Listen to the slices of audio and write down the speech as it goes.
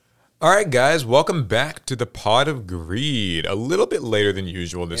All right, guys, welcome back to the Pod of Greed. A little bit later than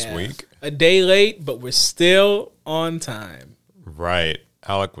usual this week. A day late, but we're still on time. Right.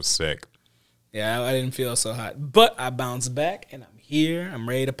 Alec was sick. Yeah, I didn't feel so hot. But I bounced back, and I'm here. I'm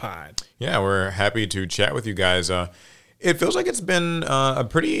ready to pod. Yeah, we're happy to chat with you guys. It feels like it's been a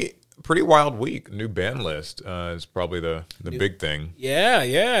pretty wild week. New ban list is probably the big thing. Yeah.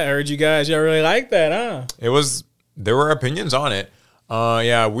 I heard y'all really like that, huh? There were opinions on it.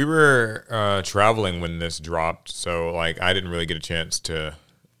 Yeah, we were traveling when this dropped, so like I didn't really get a chance to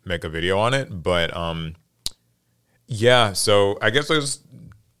make a video on it. But yeah, so I guess let's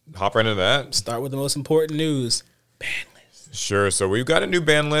hop right into that. Start with the most important news. Ban list. Sure. So we've got a new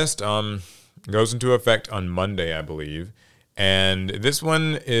ban list. Goes into effect on Monday, I believe. And this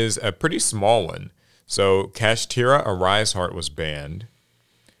one is a pretty small one. So Kashtira Arise Heart was banned.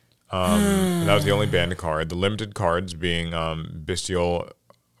 And that was the only banned card. The limited cards being Bestial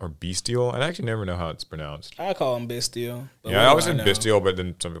or Bestial. I actually never know how it's pronounced. I call him Bestial. Yeah, I always say Bestial, but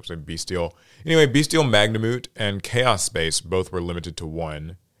then some people say Bestial. Anyway, Bestial Magnamute and Chaos Space both were limited to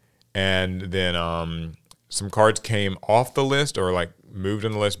one. And then some cards came off the list or like moved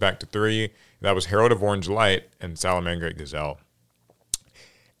in the list back to 3. That was Herald of Orange Light and Salamandrake Gazelle.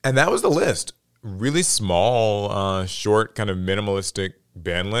 And that was the list. Really small, short, kind of minimalistic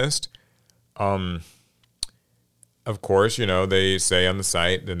ban list. Of course, you know, they say on the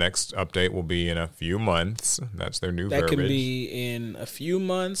site the next update will be in a few months. That's their new verbiage. That could be in a few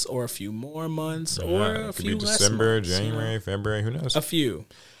months or a few more months or a few less December, months, January, February, who knows? A few.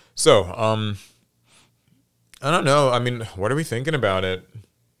 So, I don't know. I mean, what are we thinking about it?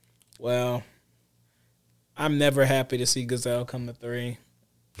 Well, I'm never happy to see Gazelle come to 3.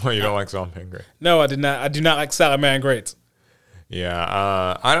 Well, you don't like Salamandrake? No, I do not. I do not like Salamandrake.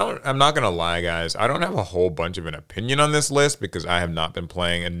 Yeah, I'm not gonna lie, guys. I don't have a whole bunch of an opinion on this list because I have not been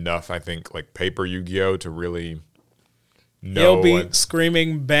playing enough, I think, like paper Yu-Gi-Oh to really know. He'll be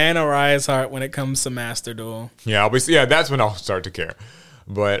screaming ban Arise Heart when it comes to Master Duel. Yeah, that's when I'll start to care.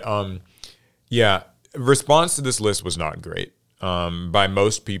 But yeah, response to this list was not great. By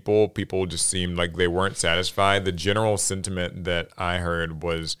most people just seemed like they weren't satisfied. The general sentiment that I heard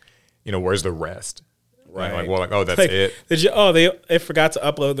was, you know, where's the rest? Right. That's it. They forgot to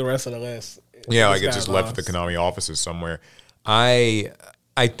upload the rest of the list. Yeah, like it just left at the Konami offices somewhere. I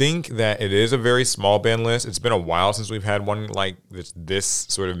think that it is a very small ban list. It's been a while since we've had one like this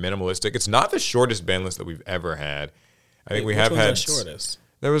sort of minimalistic. It's not the shortest ban list that we've ever had. I think we have had the shortest.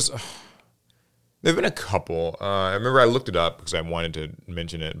 There've been a couple. I remember I looked it up because I wanted to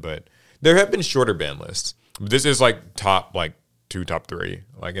mention it, but there have been shorter ban lists. This is like top 2, top 3,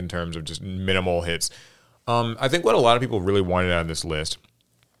 like in terms of just minimal hits. I think what a lot of people really wanted out of this list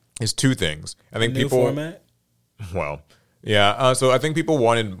is 2 things. I think new format? Well, yeah. So I think people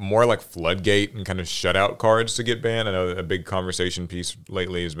wanted more like floodgate and kind of shutout cards to get banned. I know a big conversation piece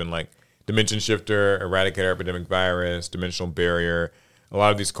lately has been like Dimension Shifter, Eradicator Epidemic Virus, Dimensional Barrier. A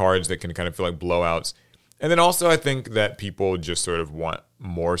lot of these cards that can kind of feel like blowouts. And then also I think that people just sort of want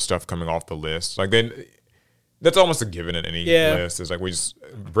more stuff coming off the list. Like that's almost a given in any list. It's like we just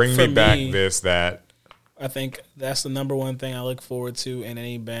bring me back this, that. I think that's the number one thing I look forward to in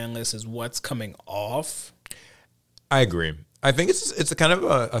any ban list is what's coming off. I agree. I think it's a kind of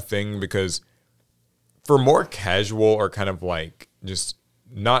a thing because for more casual or kind of like just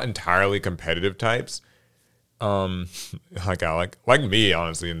not entirely competitive types, like Alec, like me,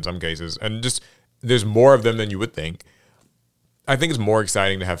 honestly, in some cases, and just there's more of them than you would think. I think it's more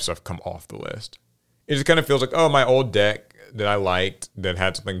exciting to have stuff come off the list. It just kind of feels like, oh, my old deck that I liked that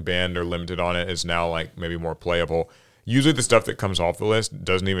had something banned or limited on it is now like maybe more playable. Usually the stuff that comes off the list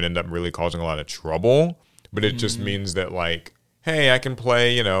doesn't even end up really causing a lot of trouble, but it just means that like, hey, I can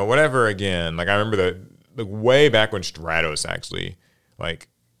play, you know, whatever again. Like I remember the way back when Stratos actually like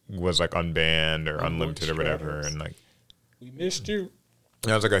was like unbanned or unlimited or whatever, and like we missed you.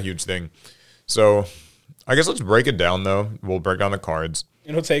 That was like a huge thing. So I guess let's break it down though. We'll break down the cards.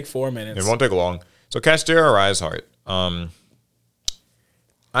 It'll take 4 minutes. It won't take long. So Kashtira Arise Heart.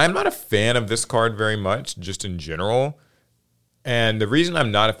 I'm not a fan of this card very much, just in general. And the reason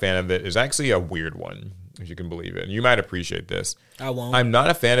I'm not a fan of it is actually a weird one, if you can believe it. And you might appreciate this. I won't. I'm not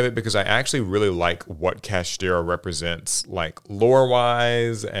a fan of it because I actually really like what Kashtira represents, like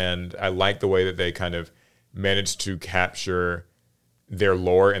lore-wise, and I like the way that they kind of managed to capture their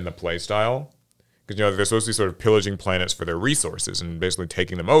lore in the playstyle. Because, you know, they're supposed to be sort of pillaging planets for their resources and basically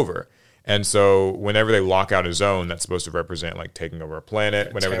taking them over. And so whenever they lock out a zone, that's supposed to represent like taking over a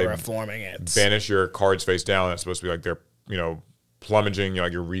planet. Whenever they banish your cards face down, that's supposed to be like they're, you know, plummeting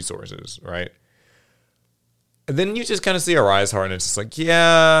like your resources, right? then you just kind of see a Rise Heart, and it's just like,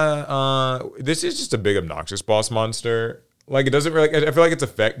 yeah, this is just a big obnoxious boss monster. Like, it doesn't really. I feel like its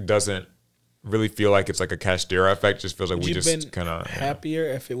effect doesn't really feel like it's like a Kashtira effect. It just feels like we just kind of happier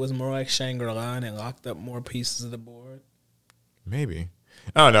if it was more like Shangri-La and it locked up more pieces of the board. Maybe.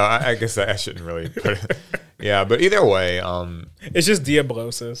 I don't know. I guess I shouldn't really put it. Yeah, but either way, it's just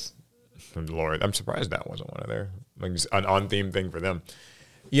Diablosis. Lord, I'm surprised that wasn't one of their like just an on-theme thing for them.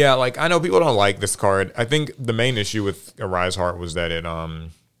 Yeah, like I know people don't like this card. I think the main issue with a Rise Heart was that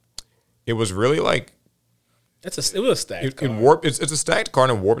it was really like it was a stacked card. It warped. It's a stacked card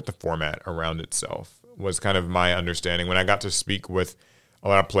and warped the format around itself. Was kind of my understanding when I got to speak with a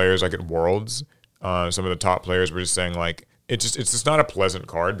lot of players like at Worlds. Some of the top players were just saying like it's just not a pleasant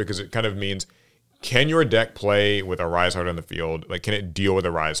card because it kind of means, can your deck play with a Rise Heart on the field? Like, can it deal with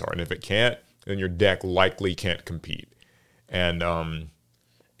a Rise Heart? And if it can't, then your deck likely can't compete. And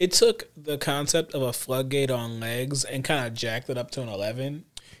it took the concept of a floodgate on legs and kind of jacked it up to an 11.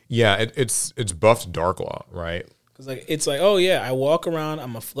 Yeah, it's buffed Darklaw, right? Because like it's like, oh yeah, I walk around,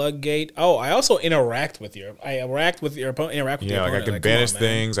 I'm a floodgate. Oh, I also interact with your opponent. Yeah, like I can banish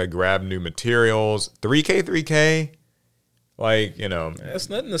things. I grab new materials. 3K. Like, you know, that's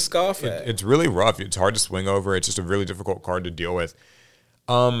nothing to scoff at. It's really rough. It's hard to swing over. It's just a really difficult card to deal with.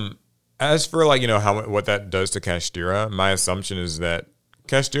 As for like, you know, what that does to Kashtira, my assumption is that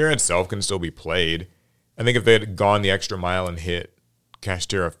Kashtira itself can still be played. I think if they had gone the extra mile and hit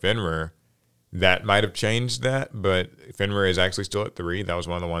Kashtira Fenrir, that might have changed that. But Fenrir is actually still at 3. That was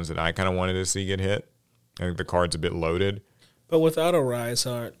one of the ones that I kind of wanted to see get hit. I think the card's a bit loaded. But without a Rise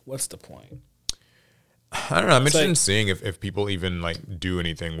Heart, what's the point? I don't know. I'm interested in seeing if people even like do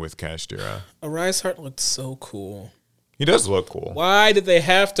anything with Kashtira. A Rise Heart looks so cool. He does look cool. Why did they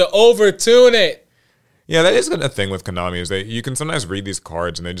have to overtune it? Yeah, that is a thing with Konami is you can sometimes read these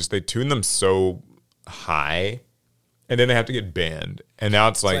cards and they tune them so high, and then they have to get banned. And now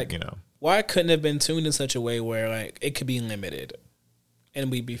it's like, you know, why couldn't it have been tuned in such a way where like it could be limited,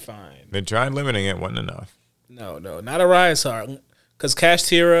 and we'd be fine? They tried limiting it, wasn't enough. No, not a Rise Heart, because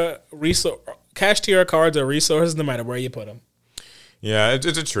Kashtira cards are resources no matter where you put them. Yeah, it's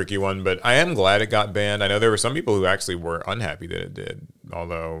a tricky one, but I am glad it got banned. I know there were some people who actually were unhappy that it did,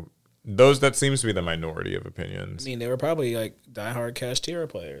 although that seems to be the minority of opinions. I mean, they were probably like diehard Kashtira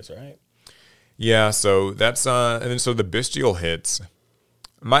players, right? Yeah, so that's and then so the Bestial hits.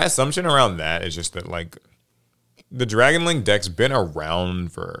 My assumption around that is just that like the Dragon Link deck's been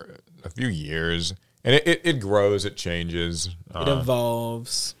around for a few years, and it grows, it changes, it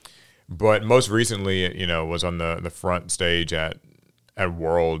evolves. But most recently, you know, was on the front stage at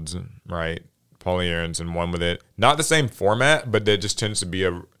Worlds, right? Paulie Aronson won with it. Not the same format, but there just tends to be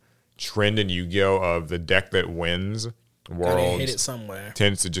a trend in Yu-Gi-Oh of the deck that wins Worlds hit it somewhere.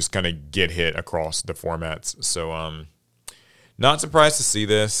 Tends to just kind of get hit across the formats. So not surprised to see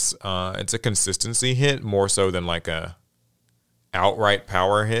this. It's a consistency hit more so than like a outright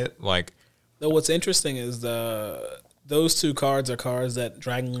power hit. Like, though what's interesting is those two cards are cards that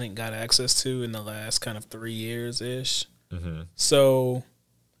Dragon Link got access to in the last kind of 3 years-ish. Mm-hmm. So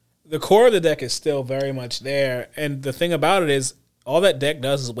the core of the deck is still very much there. And the thing about it is all that deck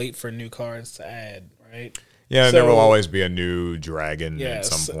does is wait for new cards to add, right? Yeah, so, there will always be a new dragon at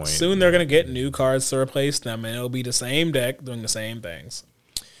some point. Soon they're going to get new cards to replace them, and it'll be the same deck doing the same things.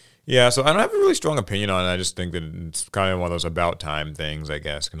 Yeah, so I don't have a really strong opinion on it. I just think that it's kind of one of those about time things, I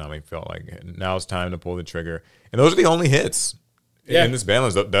guess. Konami felt like now it's time to pull the trigger. And those are the only hits in this ban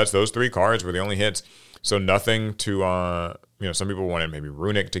list. Those 3 cards were the only hits. So nothing to, you know, some people wanted maybe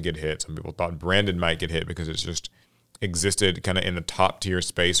Runic to get hit. Some people thought Branded might get hit because it's just existed kind of in the top tier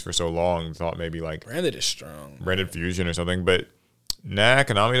space for so long. Thought maybe like Branded is strong. Branded Fusion or something. But nah,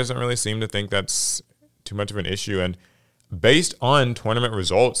 Konami doesn't really seem to think that's too much of an issue. And based on tournament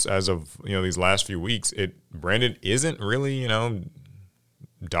results as of, you know, these last few weeks, Branded isn't really, you know,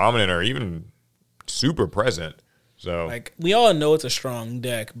 dominant or even super present. So like we all know it's a strong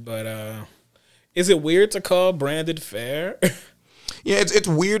deck, but is it weird to call Branded fair? Yeah, it's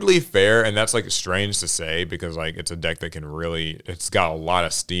weirdly fair, and that's like strange to say because like it's a deck that it's got a lot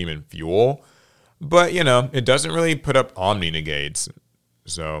of steam and fuel, but you know it doesn't really put up Omni negates.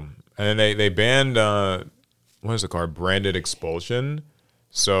 So and then they banned what is the card? Branded Expulsion.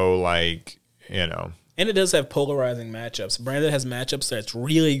 So like, you know, and it does have polarizing matchups. Branded has matchups that's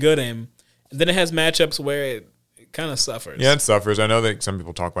really good in, and then it has matchups where it kind of suffers. Yeah, it suffers. I know that some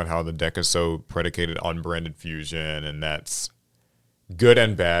people talk about how the deck is so predicated on Branded Fusion, and that's good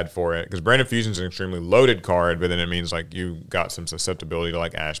and bad for it because Branded Fusion is an extremely loaded card, but then it means like you got some susceptibility to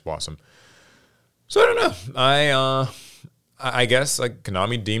like Ash Blossom. So I don't know. I guess like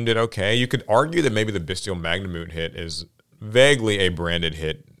Konami deemed it okay. You could argue that maybe the Bestial Magnamute hit is vaguely a branded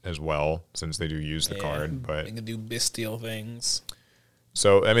hit as well, since they do use the card. But they can do bestial things.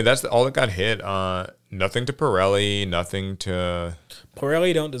 So I mean, that's all that got hit. Nothing to Pirelli, nothing to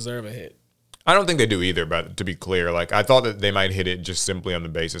Pirelli don't deserve a hit. I don't think they do either. But to be clear, like I thought that they might hit it just simply on the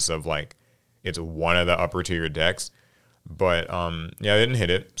basis of like it's one of the upper tier decks. But yeah, they didn't hit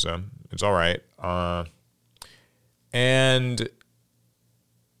it, so it's all right. And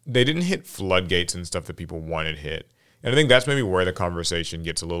they didn't hit floodgates and stuff that people wanted hit. And I think that's maybe where the conversation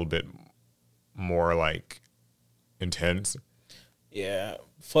gets a little bit more like intense. Yeah,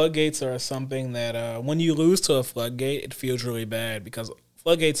 floodgates are something that when you lose to a floodgate, it feels really bad because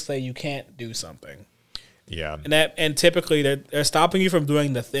floodgates say you can't do something. Yeah, and typically they're stopping you from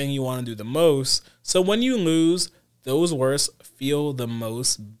doing the thing you want to do the most. So when you lose, those words feel the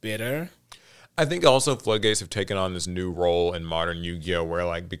most bitter. I think also floodgates have taken on this new role in modern Yu-Gi-Oh! Where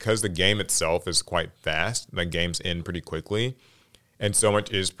like because the game itself is quite fast, the game's end pretty quickly, and so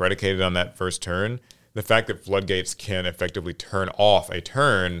much is predicated on that first turn. The fact that floodgates can effectively turn off a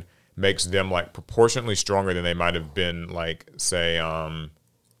turn makes them like proportionately stronger than they might have been like say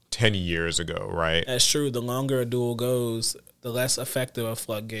 10 years ago, right? That's true. The longer a duel goes, the less effective a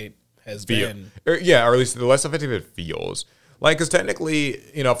floodgate has been. Or at least the less effective it feels. Like, because technically,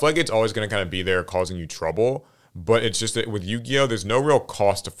 Floodgate's always going to kind of be there causing you trouble, but it's just that with Yu-Gi-Oh, there's no real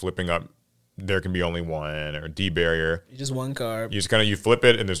cost to flipping up. There can be only one, or D-Barrier. Just one card. You just you flip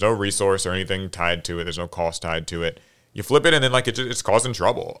it, and there's no resource or anything tied to it. There's no cost tied to it. You flip it, and then, it's causing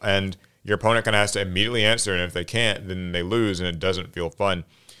trouble. And your opponent kind of has to immediately answer, and if they can't, then they lose, and it doesn't feel fun.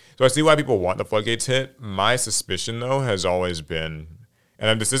 So I see why people want the Floodgates hit. My suspicion, though, has always been,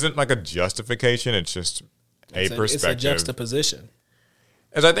 and this isn't like a justification, it's just a perspective. It's a juxtaposition.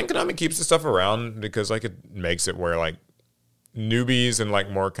 As I think Konami keeps the stuff around because it makes it where newbies and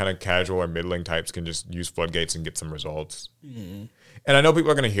more kind of casual or middling types can just use floodgates and get some results. Mm-hmm. And I know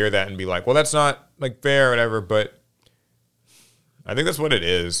people are going to hear that and be like, well, that's not fair or whatever, but I think that's what it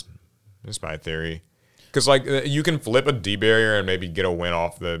is. It's my theory. Because you can flip a D-Barrier and maybe get a win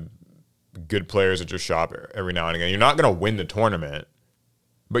off the good players at your shop every now and again. You're not going to win the tournament,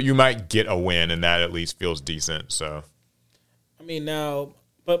 but you might get a win, and that at least feels decent. So, I mean,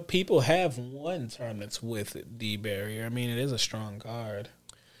 but people have won tournaments with D-Barrier. I mean, it is a strong card.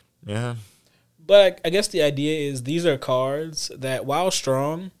 Yeah. But I guess the idea is these are cards that, while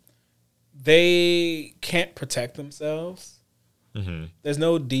strong, they can't protect themselves. Mm-hmm. There's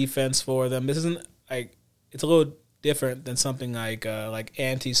no defense for them. This isn't it's a little different than something like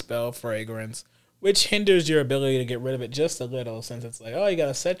anti-spell fragrance, which hinders your ability to get rid of it just a little, since it's you got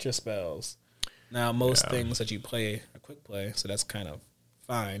to set your spells. Now, most things that you play are quick play, so that's kind of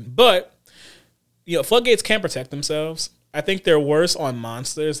fine. But, floodgates can protect themselves. I think they're worse on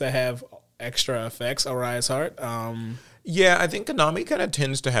monsters that have extra effects. Arise Heart. Yeah, I think Konami kind of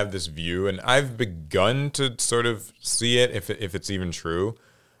tends to have this view, and I've begun to sort of see it, if it's even true,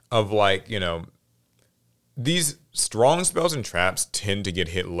 of these strong spells and traps tend to get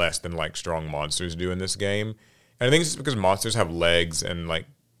hit less than strong monsters do in this game. And I think it's just because monsters have legs and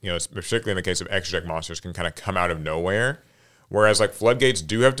particularly in the case of extra deck monsters can kind of come out of nowhere. Whereas floodgates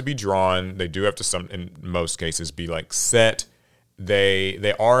do have to be drawn. They do have to in most cases be set.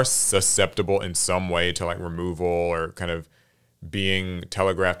 They are susceptible in some way to I or kind of being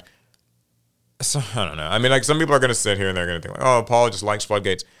telegraphed. So I don't know. I mean, some people are going to sit here and they're going to think oh, Paul just likes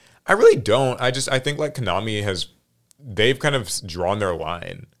floodgates. I really don't. I think Konami they've kind of drawn their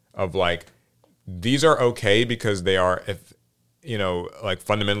line of these are okay because they are,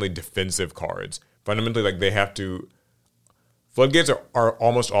 fundamentally defensive cards. Fundamentally, they have to. Floodgates are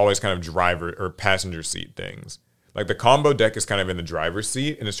almost always kind of driver or passenger seat things. The combo deck is kind of in the driver's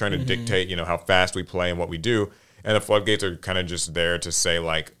seat and is trying to dictate, how fast we play and what we do. And the floodgates are kind of just there to say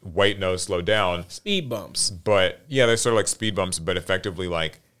wait, no, slow down. Speed bumps. But yeah, they're sort of speed bumps, but effectively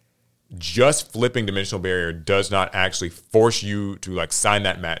just flipping Dimensional Barrier does not actually force you to sign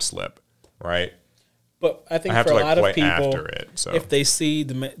that match slip, right? But I think for a lot of people, if they see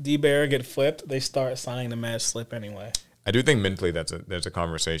the D-Barrier get flipped, they start signing the match slip anyway. I do think mentally there's a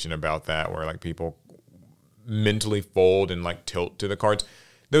conversation about that where people mentally fold and tilt to the cards.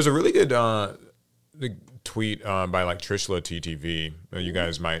 There was a really good tweet by Trishla TTV. You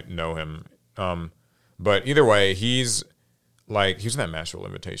guys might know him, but either way, he's in that Mashville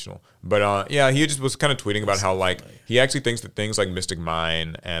Invitational. But he just was kind of tweeting about how he actually thinks that things like Mystic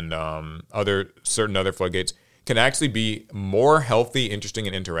Mine and certain other floodgates can actually be more healthy, interesting,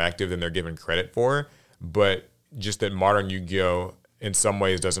 and interactive than they're given credit for. But just that modern Yu-Gi-Oh! In some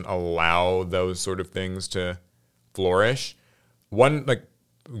ways doesn't allow those sort of things to flourish. one like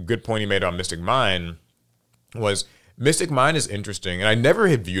good point he made on Mystic Mine was Mystic Mine is interesting, and I never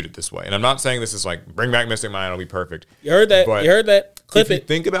had viewed it this way. And I'm not saying this is like bring back Mystic Mine, it'll be perfect. You heard that? But you heard that? Clip if it. you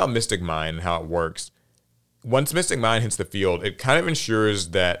think about Mystic Mine and how it works, once Mystic Mine hits the field, it kind of ensures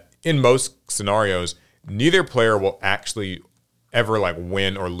that in most scenarios, neither player will actually ever like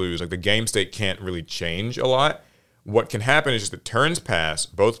win or lose. Like the game state can't really change a lot. What can happen is just that turns pass,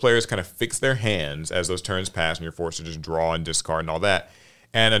 both players kind of fix their hands as those turns pass, and you're forced to just draw and discard and all that.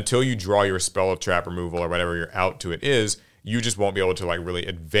 And until you draw your spell trap removal or whatever your out to it is, you just won't be able to like really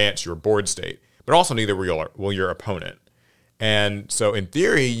advance your board state. But also neither will your opponent. And so in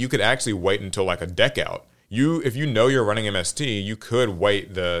theory, you could actually wait until like a deck out. If you know you're running MST, you could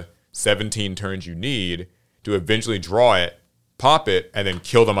wait the 17 turns you need to eventually draw it, pop it, and then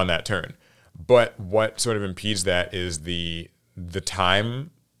kill them on that turn. But what sort of impedes that is the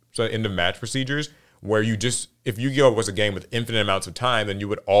time, so end of match procedures, where you just, if Yu-Gi-Oh was a game with infinite amounts of time, then you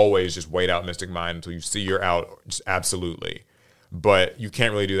would always just wait out Mystic Mine until you see you're out, just absolutely. But you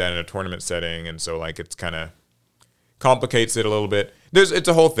can't really do that in a tournament setting, and so like it's kind of complicates it a little bit. It's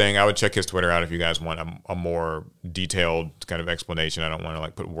a whole thing. I would check his Twitter out if you guys want a more detailed kind of explanation. I don't want to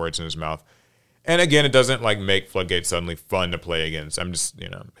like put words in his mouth. And again, it doesn't like make Floodgate suddenly fun to play against. I'm just,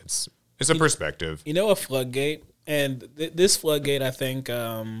 it's a perspective. You know, a Floodgate, and this Floodgate, I think,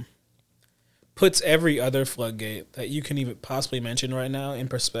 puts every other Floodgate that you can even possibly mention right now in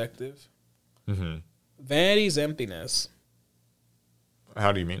perspective. Mm-hmm. Vanity's emptiness.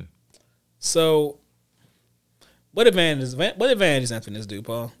 How do you mean? So, what did Vanity's emptiness do,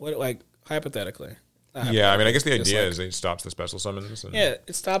 Paul? What, like, hypothetically? Yeah, I mean, I guess the idea is it stops the special summons. Yeah,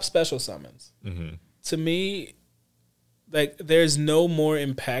 it stops special summons. Mm-hmm. To me, like, there's no more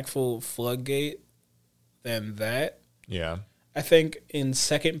impactful Floodgate than that. Yeah. I think in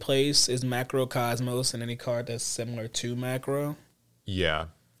second place is Macro Cosmos and any card that's similar to Macro. Yeah.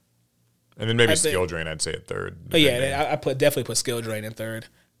 And then maybe Skill Drain, I'd say at third. Oh, yeah, I definitely put Skill Drain in third.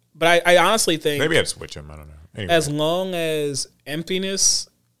 But I honestly think... Maybe I'd switch them, I don't know. Anyway. As long as Emptiness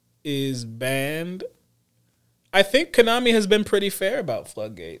is banned, I think Konami has been pretty fair about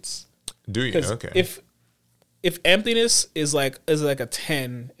Floodgates. Do you? Okay. If Emptiness is like a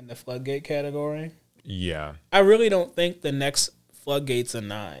 10 in the Floodgate category... Yeah. I really don't think the next Floodgate's a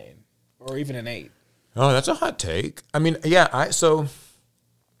 9 or even an 8. Oh, that's a hot take. I mean, yeah, I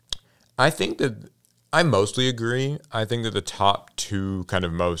think that I mostly agree. I think that the top two kind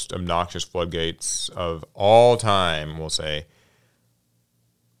of most obnoxious Floodgates of all time, we'll say,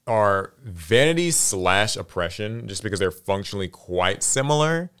 are Vanity / Oppression, just because they're functionally quite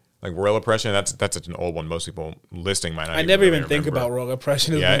similar. Like Royal Oppression, that's such an old one. Most people listening might not. I never even think about Royal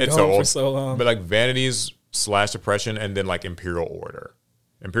Oppression. It's so old for so long. But like Vanities / Oppression, and then like Imperial Order.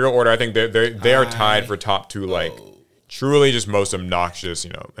 Imperial Order, I think they are tied for top two. Like truly, just most obnoxious.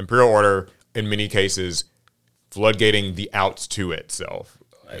 Imperial Order in many cases, floodgating the outs to itself.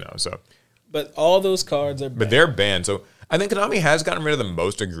 So. But all those cards are banned. But they're banned. So I think Konami has gotten rid of the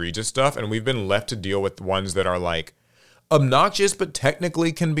most egregious stuff, and we've been left to deal with ones that are like obnoxious, but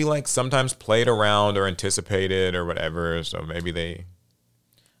technically can be like sometimes played around or anticipated or whatever. So maybe they.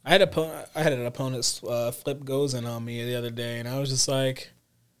 I had an opponent flip Gozen on me the other day, and I was just like,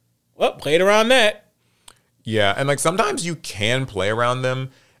 "Well, played around that." Yeah, and like sometimes you can play around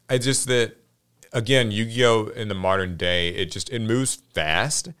them. It's just that again, Yu-Gi-Oh in the modern day, it moves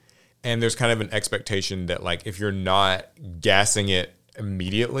fast, and there's kind of an expectation that like if you're not gassing it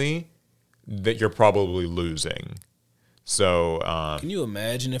immediately, that you're probably losing. So, can you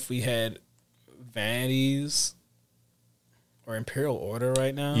imagine if we had Vanities or Imperial Order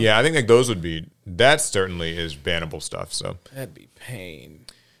right now? Yeah, I think like that certainly is bannable stuff. So that'd be pain.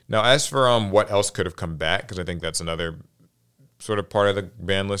 Now, as for what else could have come back, because I think that's another sort of part of the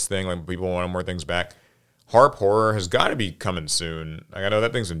ban list thing. Like people want more things back. Harp Horror has got to be coming soon. Like I know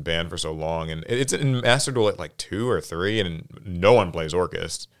that thing's been banned for so long, and it's in Master Duel at like 2 or 3, and no one plays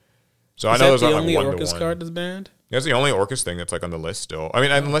Orcust. So I know there's the not only like Orcust card that's banned. That's the only Orcust thing that's like on the list still. I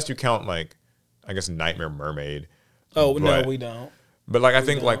mean, unless you count like, I guess Nightmare Mermaid. Oh, no, we don't. But like I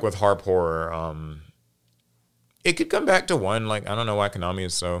think like with Harp Horror, it could come back to one. Like I don't know why Konami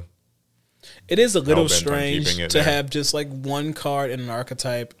is so. It is a little strange to have just like one card in an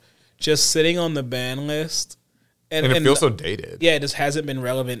archetype just sitting on the ban list. And it feels so dated. Yeah, it just hasn't been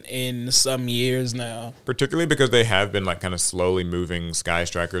relevant in some years now. Particularly because they have been like kind of slowly moving Sky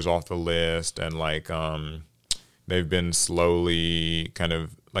Strikers off the list, and like they've been slowly kind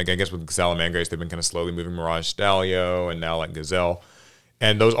of like I guess with Salamangreats they've been kind of slowly moving Mirage Stalio and now like Gazelle.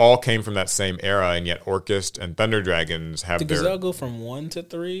 And those all came from that same era, and yet Orcust and Thunder Dragons have Did Gazelle go from 1 to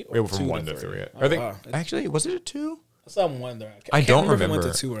 3? Or from 1 to 3. Oh, Actually, was it a 2? So I'm wondering. I don't remember. If it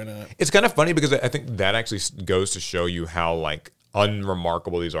went to 2 or not. It's kind of funny because I think that actually goes to show you how like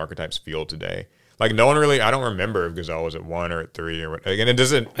unremarkable these archetypes feel today. Like no one really, I don't remember if Gazelle was at 1 or at 3 or what. Again, it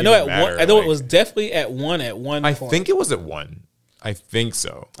doesn't. I know matter. I know it was definitely at 1 at one I point. think it was at 1. I think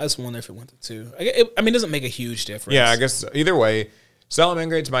so. I just wonder if it went to 2. I mean, it doesn't make a huge difference. Yeah, I guess either way,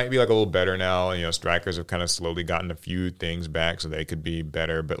 Salamangreats might be like a little better now. You know, Strikers have kind of slowly gotten a few things back, so they could be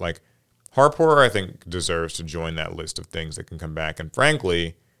better. But like Harp Horror, I think deserves to join that list of things that can come back. And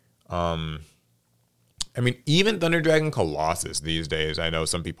frankly, I mean, even Thunder Dragon Colossus these days, I know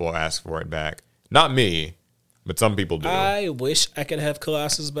some people ask for it back. Not me, but some people do. I wish I could have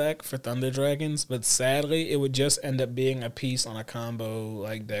Colossus back for Thunder Dragons, but sadly, it would just end up being a piece on a combo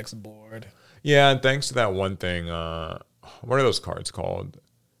like Dex board. Yeah, and thanks to that one thing, what are those cards called?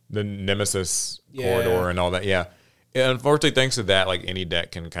 The Nemesis Corridor and all that. Yeah. And unfortunately, thanks to that, like any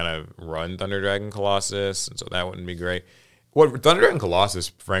deck can kind of run Thunder Dragon Colossus, and so that wouldn't be great. What Thunder Dragon Colossus,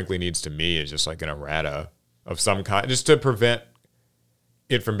 frankly, needs to me is just like an errata of some kind, just to prevent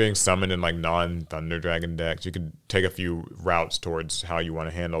it from being summoned in like non-Thunder Dragon decks. You could take a few routes towards how you want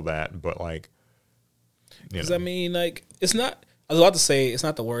to handle that, but like, you know. I mean, like, it's not, I was about to say it's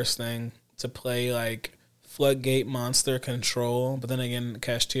not the worst thing to play like Floodgate Monster Control, but then again,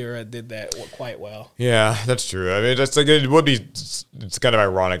 Kashtira did that quite well. Yeah, that's true. I mean, it's like it would be. It's kind of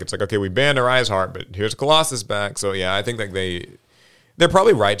ironic. It's like, okay, we banned Arise Heart, but here's Colossus back. So yeah, I think like they're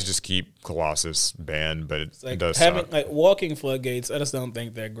probably right to just keep Colossus banned, but it does suck. Like Walking Floodgates. I just don't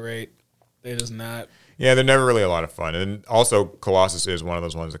think they're great. They're just not. Yeah, they're never really a lot of fun. And also, Colossus is one of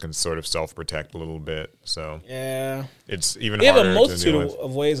those ones that can sort of self-protect a little bit. So yeah, it's even harder. They have a multitude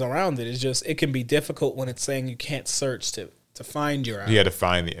of ways around it. It's just it can be difficult when it's saying you can't search to find your. You had to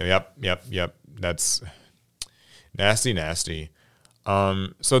find the. Yep. That's nasty.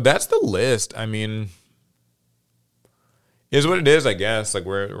 So that's the list. I mean, is what it is. I guess like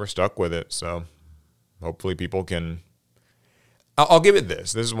we're stuck with it. So hopefully people can. I'll give it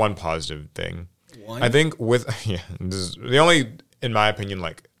this. This is one positive thing. I think this is the only, in my opinion,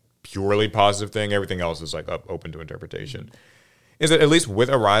 like purely positive thing. Everything else is like open to interpretation. Is that at least with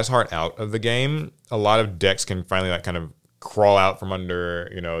Arise Heart out of the game, a lot of decks can finally like kind of crawl out from under,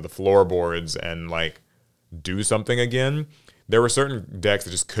 you know, the floorboards and like do something again. There were certain decks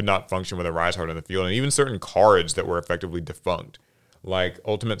that just could not function with Arise Heart on the field, and even certain cards that were effectively defunct, like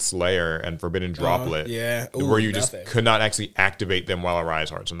Ultimate Slayer and Forbidden Droplet, where you just could not actually activate them while Arise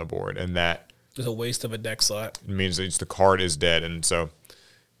Heart's on the board, and that is a waste of a deck slot. It means that the card is dead, and so,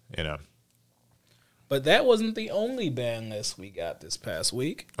 you know. But that wasn't the only ban list we got this past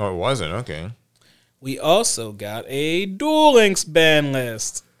week. Oh, it wasn't? Okay. We also got a Duel Links ban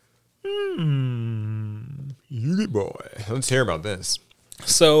list. Yu-Gi-Oh boy. Let's hear about this.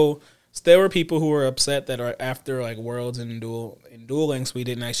 So there were people who were upset that after like Worlds and Duel Links, we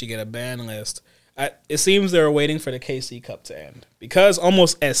didn't actually get a ban list. It seems they were waiting for the KC Cup to end, because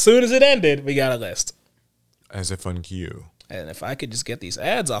almost as soon as it ended, we got a list. As a fun cue. And if I could just get these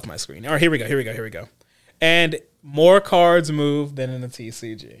ads off my screen. All right, here we go. And more cards moved than in the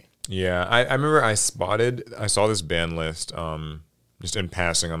TCG. Yeah, I remember I saw this ban list just in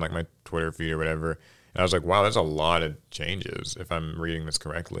passing on like my Twitter feed or whatever. And I was like, wow, there's a lot of changes if I'm reading this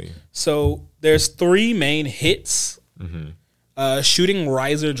correctly. So there's 3 main hits. Mm-hmm. Shooting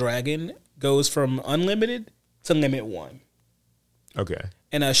Riser Dragon goes from unlimited to limit 1. Okay.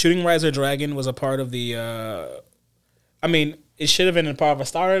 And Shooting Riser Dragon was a part of the. It should have been a part of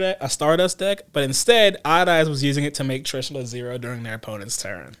a Stardust deck, but instead, Odd Eyes was using it to make Trishula 0 during their opponent's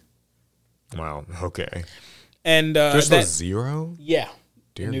turn. Wow. Okay. And Trishula 0? Yeah.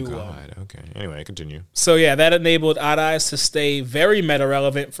 Dear God. Okay. Anyway, continue. So yeah, that enabled Odd Eyes to stay very meta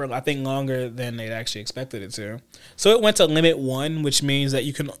relevant for I think longer than they'd actually expected it to. So it went to limit 1, which means that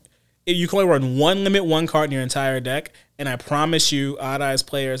you can only run 1 limit 1 card in your entire deck, and I promise you, Odd Eyes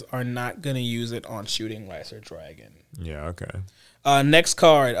players are not going to use it on Shooting Riser Dragon. Yeah, okay. Next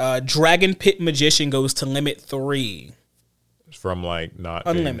card, Dragon Pit Magician goes to limit 3. From like not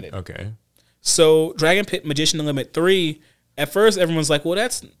unlimited. Okay. So Dragon Pit Magician to limit 3. At first, everyone's like, well,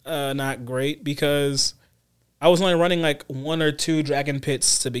 that's not great, because I was only running like 1 or 2 Dragon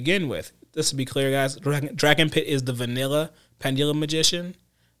Pits to begin with. Just to be clear, guys, Dragon Pit is the vanilla Pendulum Magician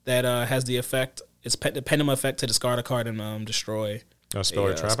that has the effect. It's the pendulum effect to discard a card and destroy. Spell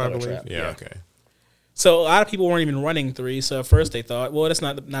or Trap, I believe. Yeah, okay. So a lot of people weren't even running 3. So at first they thought, well, that's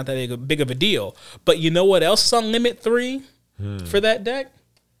not that big of a deal. But you know what else is on limit 3 for that deck?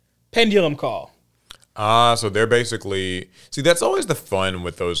 Pendulum Call. So they're basically that's always the fun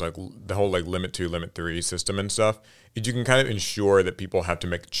with those like the whole like limit 2, limit 3 system and stuff. Is you can kind of ensure that people have to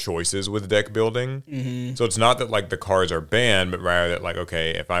make choices with deck building. Mm-hmm. So it's not that like the cards are banned, but rather that like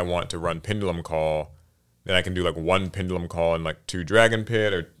okay, if I want to run Pendulum Call, then I can do like 1 Pendulum Call and like 2 Dragon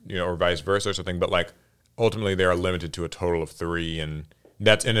Pit, or or vice versa or something. But like ultimately they are limited to a total of 3, and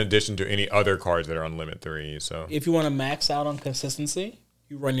that's in addition to any other cards that are on limit 3. So if you want to max out on consistency,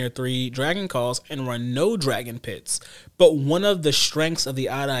 you run your 3 Dragon Calls and run no Dragon Pits. But one of the strengths of the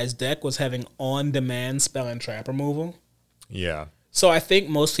Odd Eyes deck was having on-demand spell and trap removal. Yeah. So I think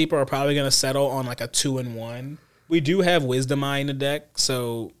most people are probably going to settle on like a 2-in-1. We do have Wisdom Eye in the deck,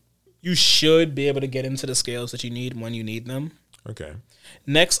 so you should be able to get into the scales that you need when you need them. Okay.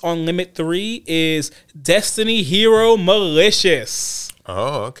 Next on Limit 3 is Destiny Hero Malicious.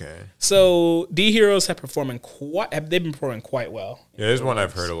 Oh, okay. So D Heroes they've been performing quite well. Yeah, there's one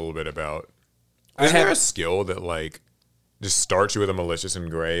I've heard a little bit about. Is there a skill that like just starts you with a Malicious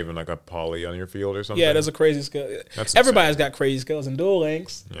Engrave and like a poly on your field or something? Yeah, there's a crazy skill. That's Everybody's got crazy skills in Duel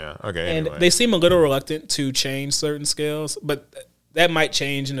Links. Yeah, okay. And they seem a little reluctant to change certain skills, but that might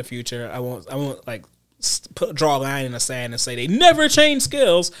change in the future. I won't like draw a line in the sand and say they never change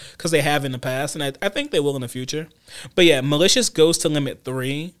skills, because they have in the past, and I think they will in the future. But yeah, Malicious goes to limit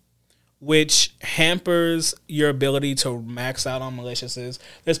 3, which hampers your ability to max out on Maliciouses.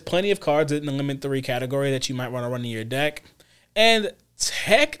 There's plenty of cards in the limit 3 category that you might want to run in your deck, and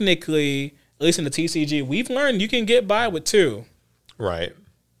technically, at least in the TCG, we've learned you can get by with 2. Right.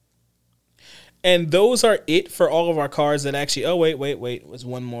 And those are it for all of our cards that actually... Oh, wait. Was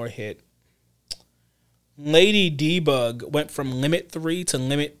one more hit. Lady Debug went from limit 3 to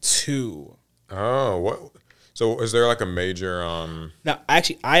limit 2. Oh, what? So is there like a major... Now, I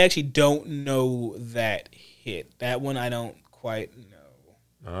actually don't know that hit. That one I don't quite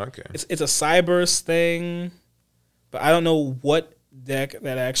know. Okay. It's a Cyberse thing, but I don't know what deck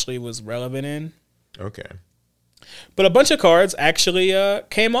that actually was relevant in. Okay. But a bunch of cards actually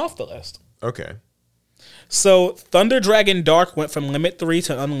came off the list. Okay. So Thunder Dragon Dark went from limit 3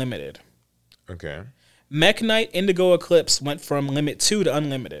 to unlimited. Okay. Mech Knight Indigo Eclipse went from limit 2 to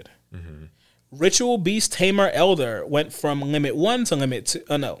unlimited. Mm-hmm. Ritual Beast Tamer Elder went from limit 1 to limit 2.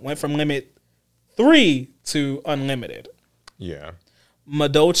 Went from limit 3 to unlimited. Yeah.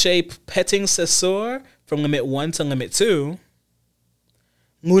 Madolche Petting Cesur from limit 1 to limit 2.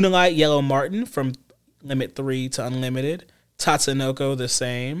 Moonlight Yellow Martin from limit 3 to unlimited. Tatsunoko the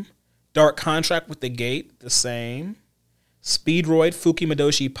same. Dark Contract with the Gate the same. Speedroid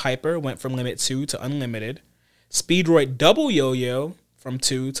Fukimadoshi Piper went from limit 2 to unlimited. Speedroid Double Yo-Yo from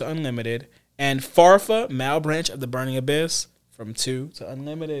 2 to unlimited. And Farfa Malbranch of the Burning Abyss from 2 to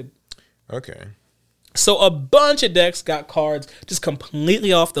unlimited. Okay. So a bunch of decks got cards just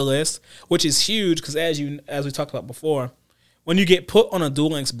completely off the list, which is huge because as we talked about before, when you get put on a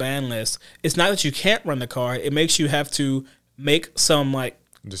Duel Links ban list, it's not that you can't run the card. It makes you have to make some like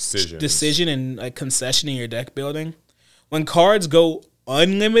decision and like concession in your deck building. When cards go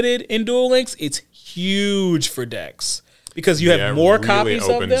unlimited in Duel Links, it's huge for decks because you have more copies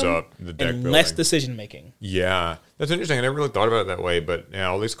of them and less decision making. Yeah, that's interesting. I never really thought about it that way, but yeah,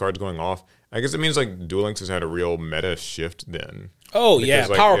 all these cards going off, I guess it means like Duel Links has had a real meta shift then. Oh because,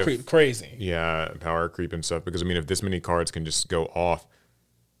 yeah, power creep, crazy. Yeah, power creep and stuff. Because I mean, if this many cards can just go off,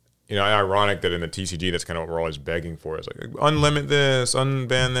 ironic that in the TCG, that's kind of what we're always begging for. Is like unlimit this,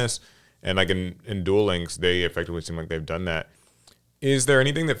 unban this. And like in Duel Links, they effectively seem like they've done that. Is there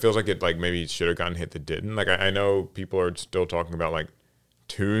anything that feels like it like maybe should have gotten hit that didn't? Like I know people are still talking about like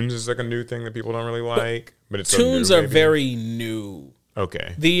tunes is like a new thing that people don't really like, but it's tunes so new, are very new.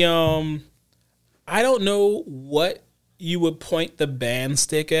 Okay. The I don't know what you would point the ban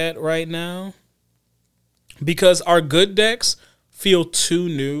stick at right now because our good decks feel too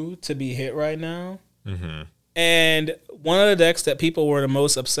new to be hit right now. Mm-hmm. And one of the decks that people were the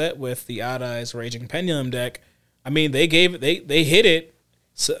most upset with, the Odd Eyes Raging Pendulum deck, I mean, they hit it.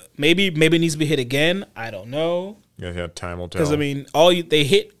 So maybe it needs to be hit again. I don't know. Yeah, time will tell. Because I mean, they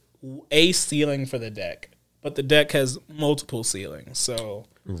hit a ceiling for the deck, but the deck has multiple ceilings, so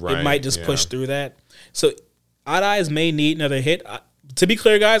it might just push through that. So Odd Eyes may need another hit. To be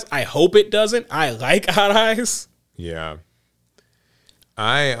clear, guys, I hope it doesn't. I like Odd Eyes. Yeah.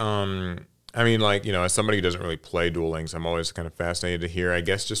 I mean, like, as somebody who doesn't really play Duel Links, I'm always kind of fascinated to hear, I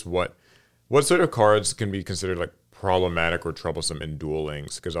guess, just what sort of cards can be considered, like, problematic or troublesome in Duel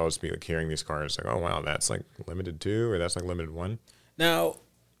Links? Because I'll just be, like, hearing these cards, like, oh, wow, that's, like, limited 2 or that's, like, limited 1. Now,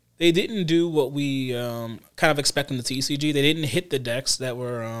 they didn't do what we kind of expect in the TCG. They didn't hit the decks that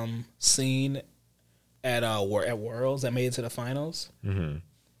were seen at Worlds that made it to the finals. Mm-hmm.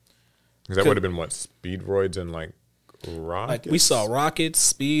 Because that would have been what, Speedroids and like Rockets? Like we saw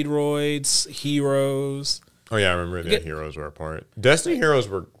Rockets, Speedroids, Heroes. Oh yeah, I remember the Heroes were a part. Destiny Heroes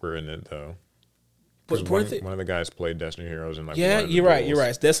were in it though. But one of the guys played Destiny Heroes in like you're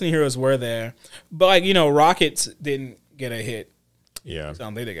right. Destiny Heroes were there, but like Rockets didn't get a hit. Yeah,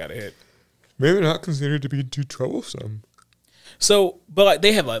 so they got a hit. Maybe not considered to be too troublesome. So, but like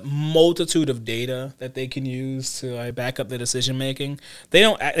they have a multitude of data that they can use to like back up their decision making. They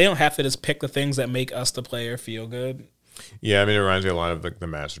don't have to just pick the things that make us the player feel good. Yeah, I mean it reminds me a lot of like the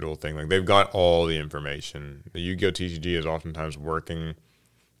Master Duel thing. Like they've got all the information. The Yu-Gi-Oh TCG is oftentimes working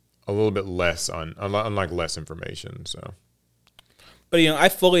a little bit less on like less information. So, but I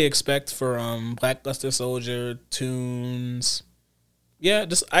fully expect for Blackluster Soldier, Tunes,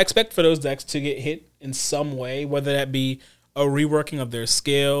 I expect for those decks to get hit in some way, whether that be a reworking of their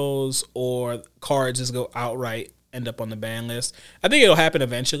skills or cards just go outright end up on the ban list. I think it'll happen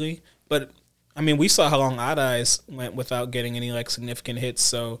eventually, but I mean we saw how long Odd Eyes went without getting any like significant hits,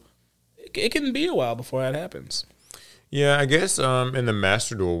 so it can be a while before that happens. Yeah, I guess in the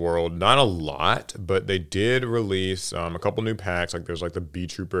Master Duel world, not a lot, but they did release a couple new packs. Like there's like the B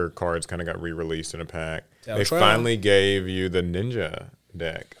Trooper cards kind of got re-released in a pack. They finally gave you the Ninja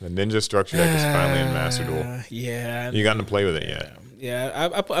deck. The Ninja structure deck is finally in Master Duel. Yeah. You gotten to play with it yet? Yeah,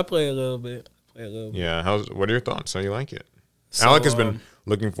 I play a little bit. Yeah, what are your thoughts? How do you like it? So, Alec has been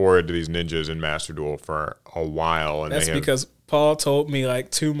looking forward to these ninjas in Master Duel for a while. And that's because Paul told me like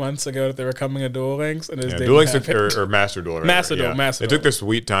 2 months ago that they were coming to Duel Links. And Duel Links or Master Duel. Master Duel. They took their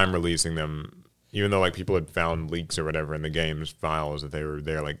sweet time releasing them, even though like people had found leaks or whatever in the game's files that they were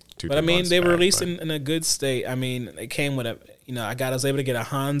there like 2 months. But I mean, they were released in a good state. I mean, it came with I was able to get a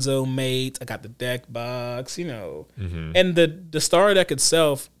Hanzo mate. I got the deck box, Mm-hmm. And the star deck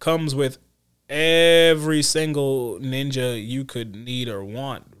itself comes with every single ninja you could need or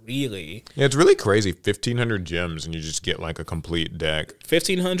want, really. Yeah, it's really crazy. 1,500 gems, and you just get like a complete deck.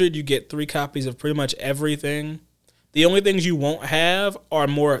 1,500, you get 3 copies of pretty much everything. The only things you won't have are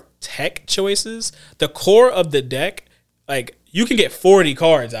more tech choices. The core of the deck, like, you can get 40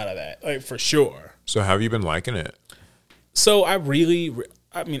 cards out of that, like, for sure. So how have you been liking it? So I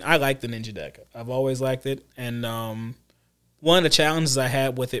like the ninja deck. I've always liked it, and one of the challenges I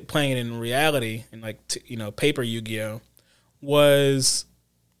had with it playing it in reality and like paper Yu-Gi-Oh was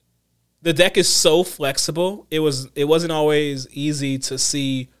the deck is so flexible. It wasn't always easy to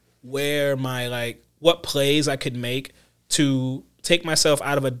see where my what plays I could make to take myself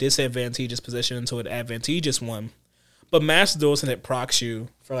out of a disadvantageous position into an advantageous one. But Master Duels, and it procs you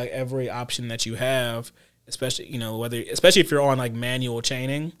for like every option that you have, especially especially if you're on like manual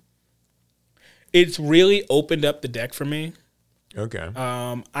chaining. It's really opened up the deck for me. Okay.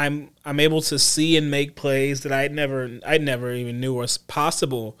 I'm able to see and make plays that I never even knew was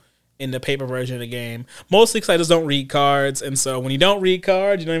possible in the paper version of the game. Mostly because I just don't read cards, and so when you don't read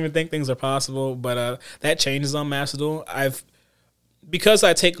cards, you don't even think things are possible. But that changes on Master Duel. Because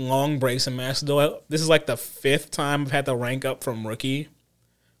I take long breaks in Master Duel. This is like the 5th time I've had to rank up from rookie.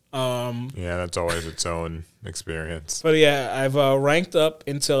 Yeah, that's always its own experience. But yeah, I've ranked up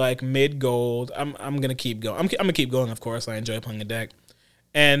into like mid gold. I'm gonna keep going. I'm gonna keep going. Of course, I enjoy playing the deck,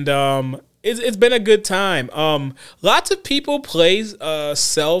 and it's been a good time. Lots of people play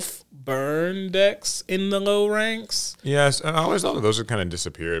self burn decks in the low ranks. Yes, I always thought those had kind of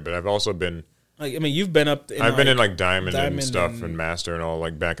disappeared, but I've also been. You've been up. I've been in like Diamond and stuff and Master and all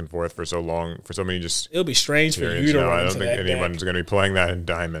like back and forth for so long, for so many just. It'll be strange for you to run I don't think anyone's going to be playing that in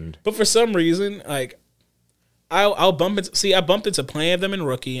Diamond. But for some reason, like, I'll bump into. See, I bumped into plenty of them in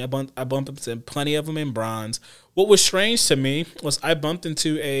Rookie. I bumped into plenty of them in Bronze. What was strange to me was I bumped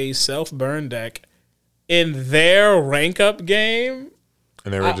into a self burn deck in their rank up game.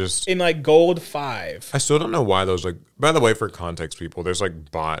 And they were just in like Gold 5. I still don't know why those By the way, for context, people, there's like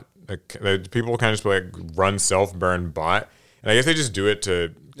bot. People kind of just run self burn bot, and I guess they just do it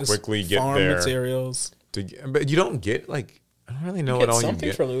to quickly get farm their materials. But you don't get I don't really know what all you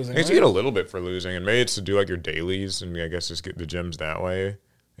get for losing. I guess you get a little bit for losing, and maybe it's to do like your dailies, and I guess just get the gems that way,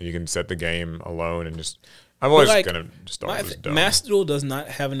 and you can set the game alone and just. I've always kind of just thought it was dumb. Master Duel does not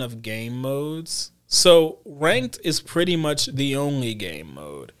have enough game modes. So ranked is pretty much the only game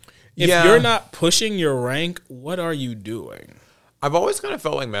mode. If you're not pushing your rank, what are you doing? I've always kind of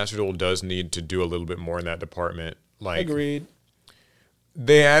felt like Master Duel does need to do a little bit more in that department. Agreed.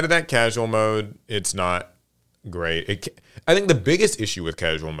 They added that casual mode. It's not great. I think the biggest issue with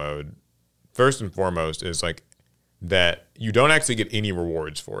casual mode, first and foremost, is that you don't actually get any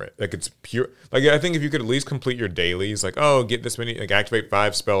rewards for it. It's pure. I think if you could at least complete your dailies, get this many, activate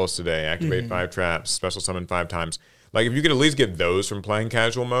 5 spells today, activate 5 traps, special summon 5 times. Like if you could at least get those from playing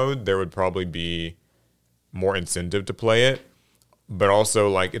casual mode, there would probably be more incentive to play it. But also,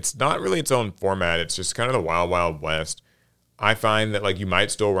 like, it's not really its own format. It's just kind of the wild, wild west. I find that, like, you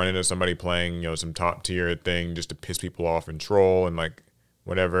might still run into somebody playing, you know, some top tier thing just to piss people off and troll and, like,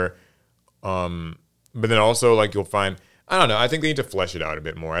 whatever. But then also, like, you'll find, I don't know, I think they need to flesh it out a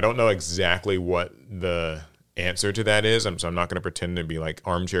bit more. I don't know exactly what the answer to that is. So I'm not going to pretend to be, like,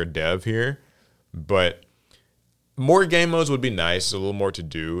 armchair dev here. But more game modes would be nice. A little more to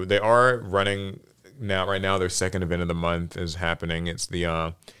do. They are running... Now, right now, their second event of the month is happening. It's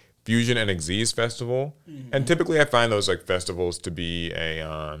the Fusion and Xyz Festival, and typically I find those like festivals to be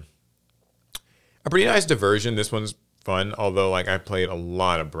a pretty nice diversion. This one's fun, although like I played a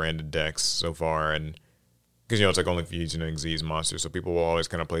lot of branded decks so far, and because you know it's like only Fusion and Xyz monsters, so people will always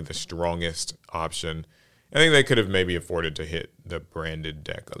kind of play the strongest option. I think they could have maybe afforded to hit the branded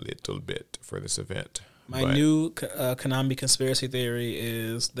deck a little bit for this event. My new Konami conspiracy theory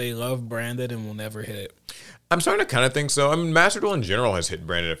is they love branded and will never hit it. I'm starting to kind of think so. I mean, Master Duel in general has hit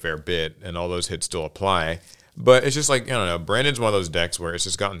branded a fair bit, and all those hits still apply. But it's just like, I don't know, branded's one of those decks where it's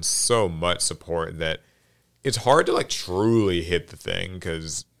just gotten so much support that it's hard to like truly hit the thing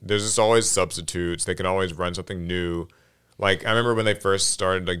because there's just always substitutes. They can always run something new. Like, I remember when they first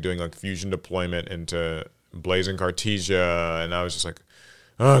started like doing like fusion deployment into Blazing Cartesia, and I was just like,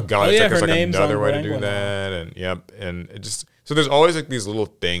 oh god, it's like there's like another way to do that, and yep, and it just so there's always like these little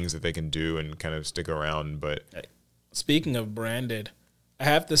things that they can do and kind of stick around. But speaking of branded, I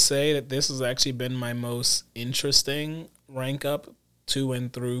have to say that this has actually been my most interesting rank up to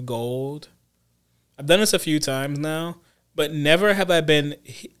and through gold. I've done this a few times now, but never have I been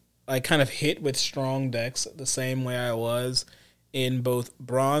like kind of hit with strong decks the same way I was in both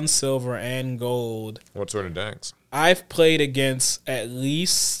bronze, silver, and gold. What sort of decks? I've played against at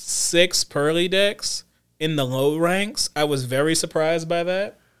least 6 Pearly decks in the low ranks. I was very surprised by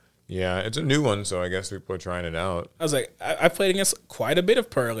that. Yeah, it's a new one, so I guess people are trying it out. I was like, I've played against quite a bit of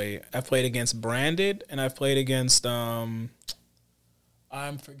Pearly. I've played against Branded, and I've played against, I'm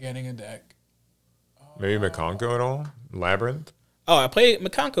forgetting a deck. Maybe Makonko at all? Labyrinth? Oh, I played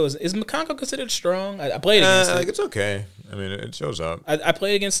Makonko. Is Makonko considered strong? I played against it. Like it's okay. I mean, it shows up. I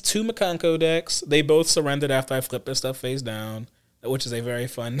played against 2 Makonko decks. They both surrendered after I flipped their stuff face down, which is a very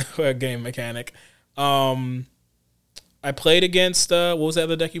fun game mechanic. I played against, what was the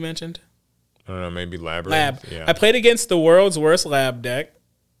other deck you mentioned? I don't know, maybe Labyrinth. Lab. Yeah. I played against the world's worst Lab deck.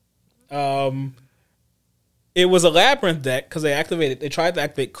 It was a Labyrinth deck because they tried to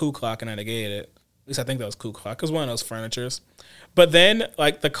activate Coup Clock and I negated it. At least I think that was Coup Clock. It was one of those furnitures. But then,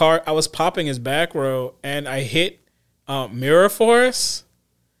 like, the card, I was popping his back row, and I hit Mirror Force,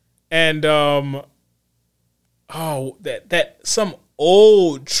 and, some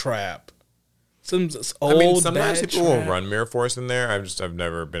old trap. Sometimes people will run Mirror Force in there. I've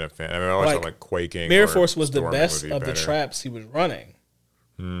never been a fan. I mean, I always thought, like, Quaking. Mirror Force was the best of the traps he was running.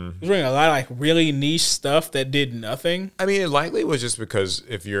 He was running a lot of, like, really niche stuff that did nothing. I mean, it likely was just because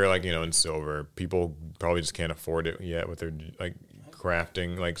if you're, like, you know, in silver, people probably just can't afford it yet with their, like,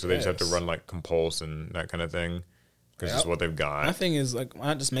 crafting. Like, so they just have to run, like, Compulse and that kind of thing because it's what they've got. My thing is, like, why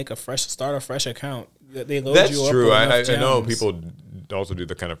not just start a fresh account? They load That's you up true. with I know people also do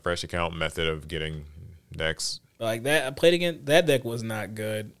the kind of fresh account method of getting decks. Like that, I played against that deck was not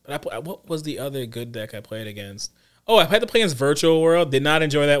good. But what was the other good deck I played against? Oh, I had to play against Virtual World. Did not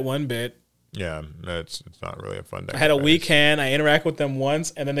enjoy that one bit. Yeah, it's not really a fun deck. I had a weak hand. I interacted with them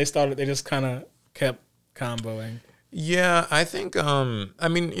once, and then they just kind of kept comboing. Yeah, I think, I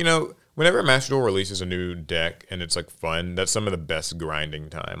mean, you know, whenever Master Duel releases a new deck and it's, like, fun, that's some of the best grinding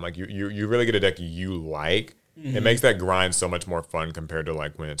time. Like, you really get a deck you like. Mm-hmm. It makes that grind so much more fun compared to,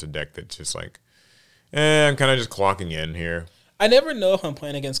 like, when it's a deck that's just, like, I'm kind of just clocking in here. I never know if I'm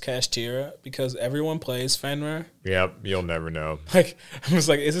playing against Kashtira because everyone plays Fenrir. Yep, you'll never know. Like, I'm just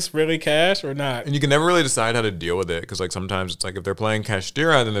like, is this really Cash or not? And you can never really decide how to deal with it because, like, sometimes it's like if they're playing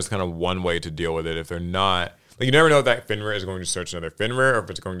Kashtira, then there's kind of one way to deal with it. If they're not, like, you never know if that Fenrir is going to search another Fenrir or if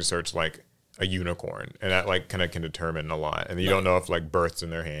it's going to search, like, a unicorn. And that, like, kind of can determine a lot. And you don't know if, like, Birth's in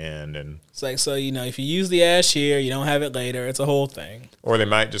their hand. And it's like, so, you know, if you use the Ash here, you don't have it later. It's a whole thing. Or they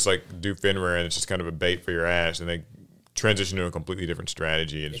might just, like, do Fenrir and it's just kind of a bait for your Ash and they transition to a completely different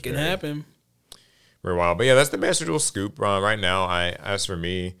strategy. It can happen. Very wild. But yeah, that's the Master Duel scoop. Right now, as for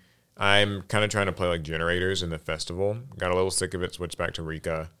me, I'm kind of trying to play like generators in the festival. Got a little sick of it, switched back to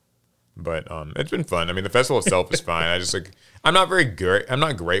Rika. But it's been fun. I mean, the festival itself is fine. I just I'm not very good. I'm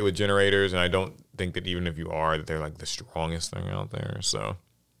not great with generators, and I don't think that even if you are, that they're like the strongest thing out there. So,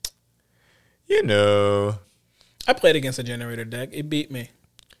 you know. I played against a generator deck. It beat me.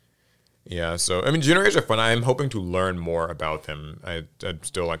 Yeah, so I mean, generators are fun. I'm hoping to learn more about them. I'm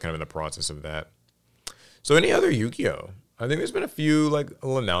still like kind of in the process of that. So, any other Yu-Gi-Oh? I think there's been a few like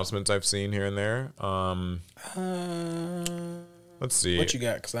little announcements I've seen here and there. Let's see. What you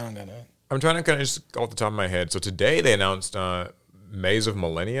got? Because I don't got none. I'm trying to kind of just off the top of my head. So today they announced Maze of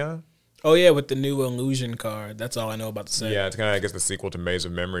Millennia. Oh yeah, with the new Illusion card. That's all I know about the set. Yeah, it's kind of I guess the sequel to Maze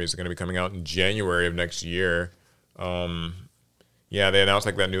of Memories is going to be coming out in January of next year. Yeah, they announced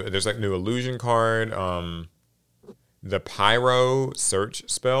like that new. There's like new Illusion card. The Pyro Search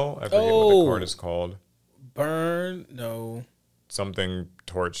spell. I forget what the card is called. Burn? No. Something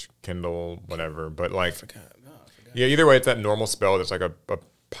torch, kindle, whatever. But like, I forgot. Yeah, either way, it's that normal spell that's like a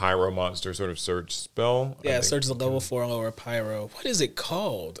pyro monster sort of search spell. Yeah, it searches a level 4 lower pyro. What is it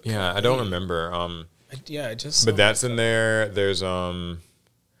called? Yeah, I don't remember. I just. But that's in there. There's a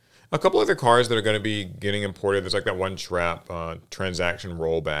couple other cards that are going to be getting imported. There's like that one trap, transaction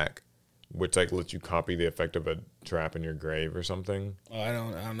rollback, which like lets you copy the effect of a trap in your grave or something. Oh, I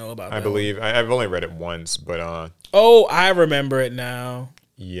don't know about that. I believe I've only read it once, but oh, I remember it now.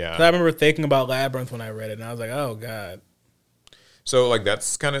 Yeah, I remember thinking about Labyrinth when I read it, and I was like, oh god. So like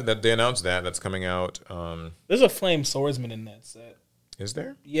that's kind of that they announced that's coming out. There's a Flame Swordsman in that set. Is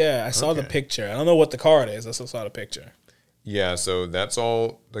there? Yeah, I saw the picture. I don't know what the card is. I still saw the picture. Yeah, so that's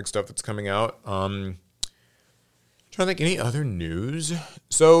all like stuff that's coming out. Trying to think any other news.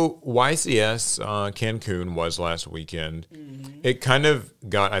 So YCS Cancun was last weekend. Mm-hmm. It kind of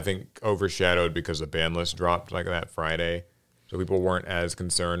got, I think, overshadowed because the Banlist dropped like that Friday. So people weren't as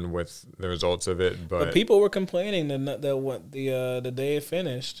concerned with the results of it, but people were complaining the day it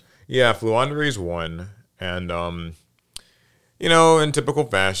finished. Yeah, Fluanderies won, and you know, in typical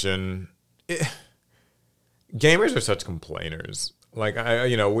fashion, gamers are such complainers. Like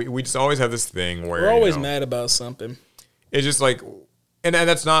we just always have this thing where we're always mad about something. It's just like, and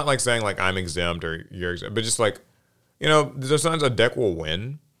that's not like saying like I'm exempt or you're exempt, but just like, you know, there's sometimes a deck will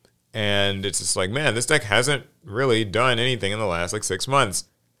win. And it's just like, man, this deck hasn't really done anything in the last like 6 months.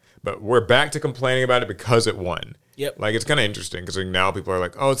 But we're back to complaining about it because it won. Yep. Like, it's kind of interesting because like, now people are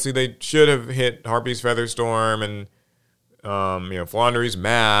like, oh, see, they should have hit Harpy's Featherstorm and, Flaundery's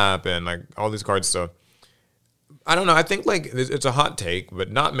Map and like all these cards. So, I don't know. I think like it's a hot take, but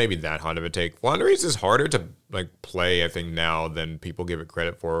not maybe that hot of a take. Flaundery's is harder to like play, I think, now than people give it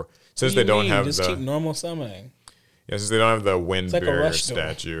credit for. Since they don't have just keep normal summoning. Yeah, since they don't have the wind barrier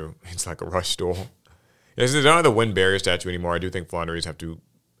statue. It's like a rush duel. Yeah, since they don't have the wind barrier statue anymore, I do think Flaunderies have to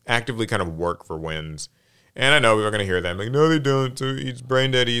actively kind of work for wins. And I know we are going to hear that. I'm like, no, they don't. So it's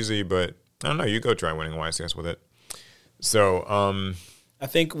brain dead easy. But I don't know. You go try winning YCS with it. So, I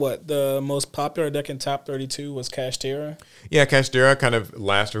think the most popular deck in top 32 was Kashtira. Yeah, Kashtira kind of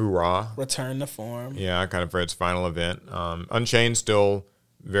last hurrah. Return to form. Yeah, kind of for its final event. Unchained still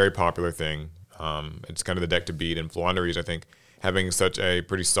very popular thing. It's kind of the deck to beat, and Flaunderies, I think, having such a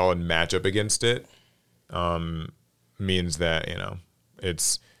pretty solid matchup against it means that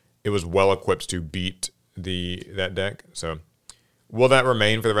it was well equipped to beat that deck. So, will that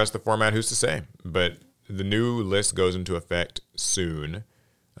remain for the rest of the format? Who's to say? But the new list goes into effect soon.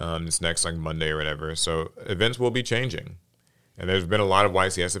 This next like Monday or whatever. So events will be changing, and there's been a lot of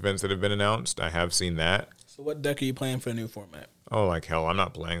YCS events that have been announced. I have seen that. So, what deck are you playing for the new format? Oh, like hell, I'm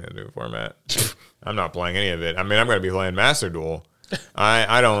not playing the new format. I'm not playing any of it. I mean, I'm going to be playing Master Duel.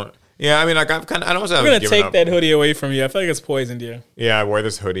 I don't. Yeah, I mean, like I don't. I'm going to take that hoodie away from you. I feel like it's poisoned you. Yeah, I wore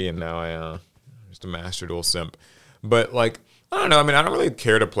this hoodie and now I'm just a Master Duel simp. But like, I don't know. I mean, I don't really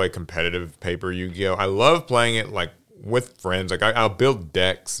care to play competitive paper Yu-Gi-Oh. I love playing it like with friends. Like I'll build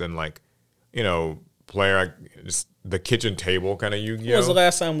decks and like, play like just the kitchen table kind of Yu-Gi-Oh. When was the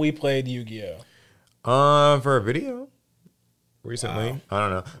last time we played Yu-Gi-Oh? For a video. Recently, wow. I don't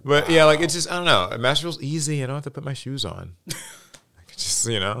know, but yeah, like it's just I don't know. Master Duel's easy. I don't have to put my shoes on. I could just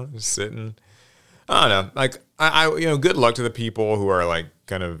just sitting. I don't know. Like I good luck to the people who are like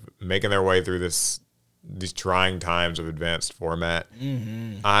kind of making their way through these trying times of advanced format.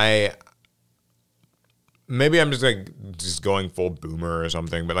 Mm-hmm. Maybe I'm just going full boomer or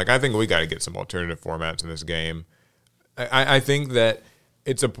something, but like I think we got to get some alternative formats in this game. I think that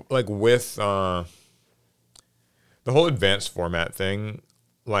it's with. The whole advanced format thing,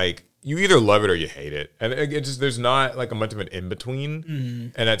 like, you either love it or you hate it. And there's not, like, a much of an in-between. Mm-hmm.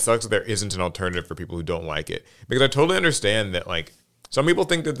 And that sucks that there isn't an alternative for people who don't like it. Because I totally understand that, like, some people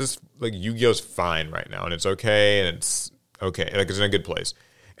think that this, like, Yu-Gi-Oh's fine right now. And it's okay, and it's okay. Like, it's in a good place.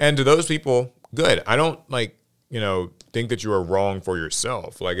 And to those people, good. I don't, like, think that you are wrong for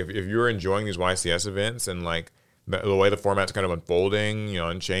yourself. Like, if you're enjoying these YCS events and, like, the way the format's kind of unfolding,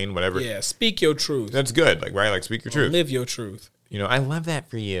 Unchained, whatever. Yeah, speak your truth. That's good, like, right? Like, speak your truth. Live your truth. I love that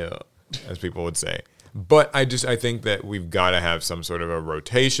for you. as people would say. But I think that we've got to have some sort of a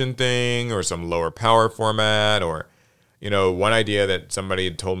rotation thing or some lower power format, or, one idea that somebody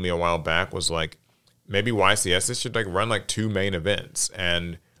had told me a while back was like, maybe YCS should like run like 2 main events,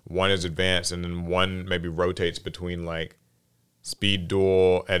 and one is advanced, and then one maybe rotates between like Speed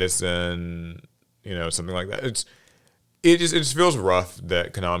Duel, Edison, something like that. It just feels rough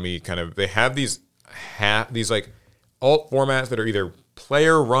that Konami they have these like alt formats that are either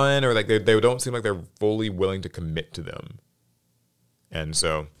player run or like they don't seem like they're fully willing to commit to them. And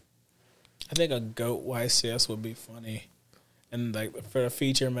so I think a GOAT YCS would be funny. And like for the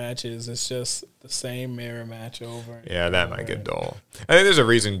feature matches, it's just the same mirror match over. Yeah, that might get dull. I think there's a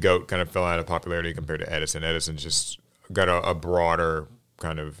reason GOAT kind of fell out of popularity compared to Edison. Edison's just got a broader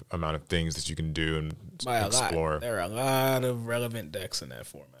kind of amount of things that you can do and explore. There are a lot of relevant decks in that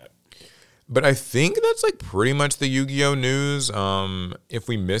format. But I think that's like pretty much the Yu-Gi-Oh news. If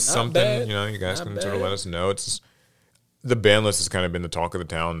we missed something, you guys can sort of let us know. It's the ban list has kind of been the talk of the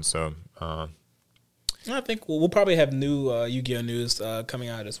town. So I think we'll probably have new Yu-Gi-Oh news coming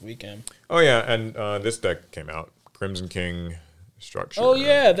out this weekend. Oh yeah, and this deck came out, Crimson King structure. Oh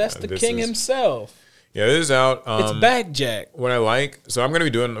yeah, that's the king himself. Yeah, it is out. It's back, Jack. What I like, so we're gonna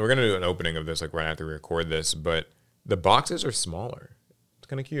do an opening of this like right after we record this, but the boxes are smaller. It's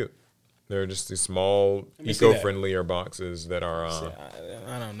kind of cute. They're just these small, eco-friendlier boxes that are.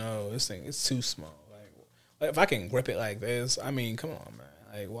 I don't know. This thing is too small. Like if I can grip it like this, I mean, come on, man.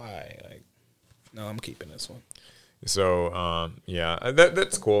 Like why? Like, no, I'm keeping this one. So yeah,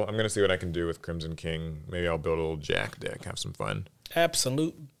 that's cool. I'm gonna see what I can do with Crimson King. Maybe I'll build a little Jack deck, have some fun.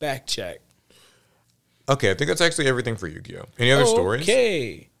 Absolute back Jack. Okay, I think that's actually everything for Yu-Gi-Oh. Any other stories?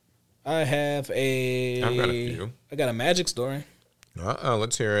 Okay, I've got a few. I got a Magic story.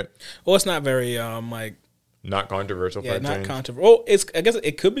 Let's hear it. Well, it's not very like not controversial. Yeah, not controversial. Oh, I guess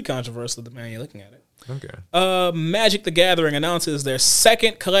it could be controversial depending on you're looking at it. Okay. Magic the Gathering announces their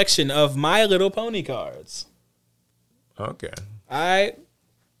second collection of My Little Pony cards. Okay. I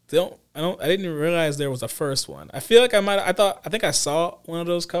didn't realize there was a first one. I feel like I think I saw one of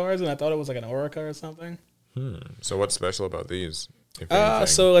those cards and I thought it was like an aura card or something. So what's special about these?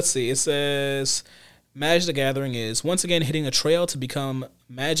 So let's see. It says Magic the Gathering is once again hitting a trail to become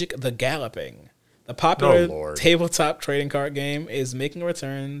Magic the Galloping. The popular tabletop trading card game is making a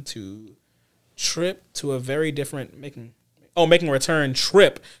return to making a return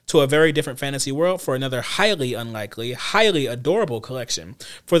trip to a very different fantasy world for another highly unlikely, highly adorable collection.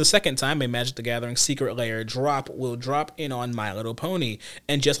 For the second time, a Magic the Gathering Secret Lair will drop in on My Little Pony,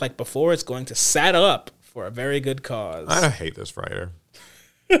 and just like before, it's going to saddle up for a very good cause. I hate this writer.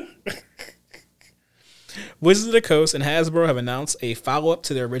 Wizards of the Coast and Hasbro have announced a follow-up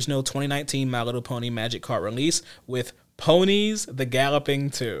to their original 2019 My Little Pony Magic card release with Ponies the Galloping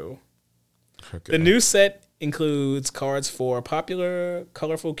 2. Okay. The new set includes cards for popular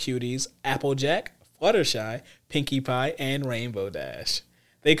colorful cuties Applejack, Fluttershy, Pinkie Pie, and Rainbow Dash.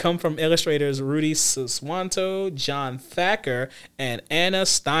 They come from illustrators Rudy Swanto, John Thacker, and Anna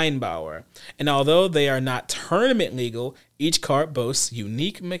Steinbauer. And although they are not tournament legal, each card boasts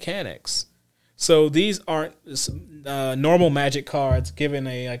unique mechanics. So these aren't normal Magic cards given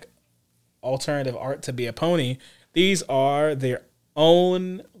a like alternative art to be a pony. These are their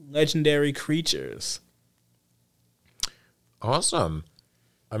own legendary creatures. Awesome.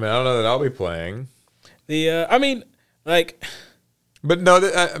 I mean, I don't know that I'll be playing. But no,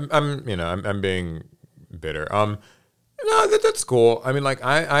 I'm being bitter. No, that's cool. I mean, like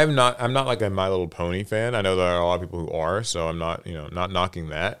I'm not like a My Little Pony fan. I know there are a lot of people who are, so I'm not not knocking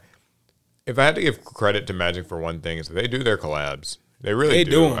that. If I had to give credit to Magic for one thing, is that they do their collabs. They really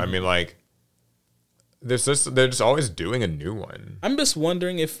do. I mean, like they're just always doing a new one. I'm just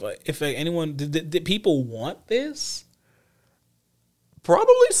wondering if anyone did people want this?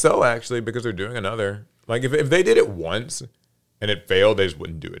 Probably so, actually, because they're doing another. Like if they did it once and it failed, they just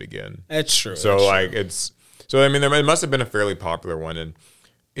wouldn't do it again. That's true. So I mean, there must have been a fairly popular one, and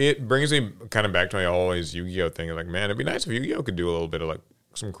it brings me kind of back to my always Yu-Gi-Oh thing. Like, man, it'd be nice if Yu-Gi-Oh could do a little bit of like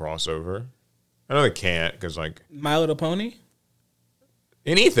some crossover. I know they can't because like My Little Pony.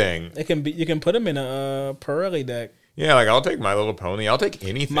 Anything. You can put them in a Pirelli deck. Yeah, like I'll take My Little Pony. I'll take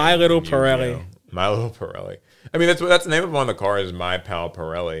anything. My Little Pirelli. My Little Pirelli. I mean, that's the name of one of the cards. My Pal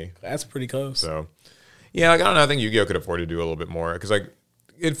Pirelli. That's pretty close. So, yeah, like I don't know. I think Yu-Gi-Oh could afford to do a little bit more because like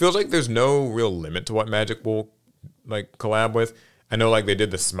it feels like there's no real limit to what Magic will like collab with. I know like they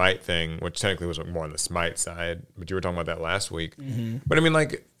did the Smite thing, which technically was more on the Smite side, but you were talking about that last week. Mm-hmm. But I mean,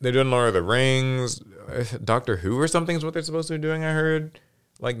 like they're doing Lord of the Rings, Doctor Who or something is what they're supposed to be doing. I heard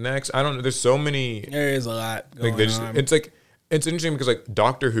like next. I don't know. There's so many. There is a lot going on. It's like It's interesting because like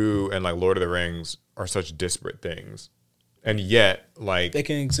Doctor Who and like Lord of the Rings are such disparate things, and yet like They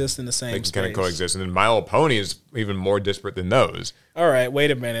can exist in the same. they can space. kind of coexist. And then My Little Pony is even more disparate than those. All right,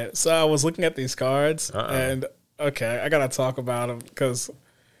 wait a minute. So I was looking at these cards, and okay, I gotta talk about them because,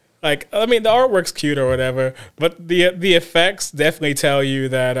 like, I mean, the artwork's cute or whatever, but the effects definitely tell you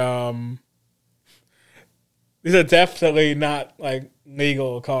that these are definitely not like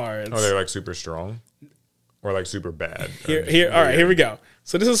legal cards. Oh, they're like super strong, or like super bad. All right, here we go.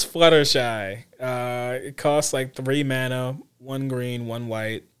 So this is Fluttershy. It costs like 3 mana, 1 green, 1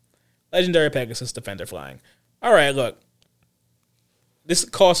 white. Legendary Pegasus Defender flying. All right, look. This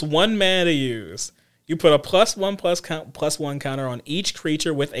costs 1 mana to use. You put a +1/+1 counter on each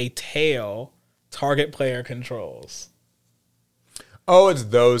creature with a tail target player controls. Oh, it's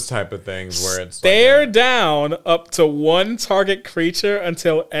those type of things where it's Stare down up to 1 target creature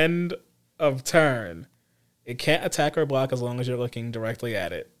until end of turn. It can't attack or block as long as you're looking directly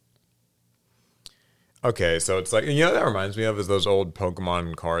at it. Okay, so it's like, you know, that reminds me of is those old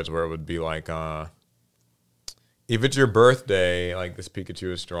Pokemon cards where it would be like, if it's your birthday, like this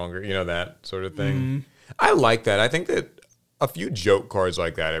Pikachu is stronger, you know, that sort of thing. Mm-hmm. I like that. I think that a few joke cards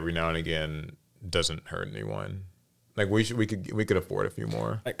like that every now and again doesn't hurt anyone. Like we could afford a few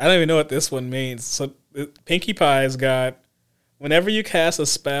more. Like I don't even know what this one means. So Pinkie Pie's got whenever you cast a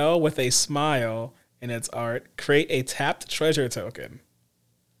spell with a smile in its art, create a tapped treasure token.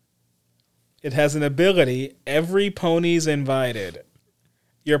 It has an ability, every pony's invited.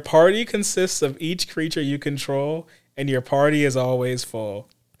 Your party consists of each creature you control, and your party is always full.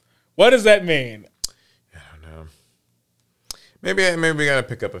 What does that mean? I don't know. Maybe we gotta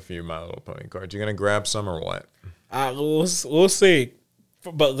pick up a few My Little Pony cards. You gonna grab some or what? We'll see.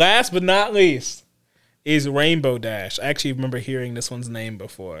 But last but not least is Rainbow Dash. I actually remember hearing this one's name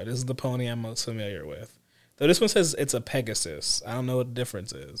before. This is the pony I'm most familiar with. Though this one says it's a Pegasus. I don't know what the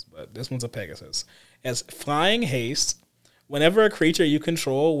difference is, but this one's a Pegasus. It has flying haste. Whenever a creature you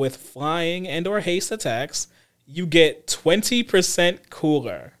control with flying and or haste attacks, you get 20%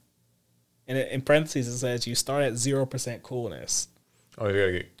 cooler. And in parentheses, it says you start at 0% coolness. Oh, you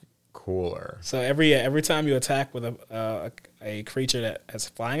gotta get cooler. So every time you attack with a creature that has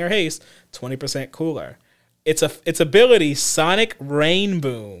flying or haste, 20% cooler. Its ability, Sonic Rain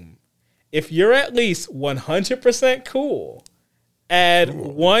Boom. If you're at least 100% cool, add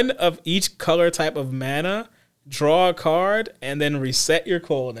 1 of each color type of mana, draw a card, and then reset your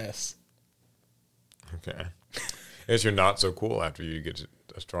coolness. Okay. If you're not so cool after you get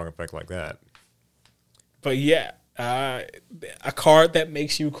a strong effect like that. But yeah, a card that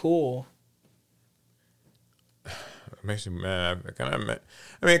makes you cool. It makes you mad. It kind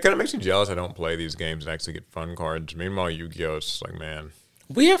of makes me jealous I don't play these games and actually get fun cards. Meanwhile, Yu-Gi-Oh! It's just like, man.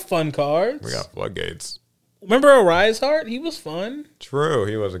 We have fun cards. We got floodgates. Remember Arise Heart? He was fun. True,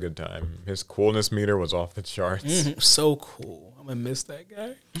 he was a good time. His coolness meter was off the charts. Mm-hmm. So cool. I'm going to miss that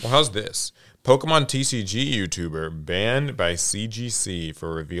guy. Well, how's this? Pokemon TCG YouTuber banned by CGC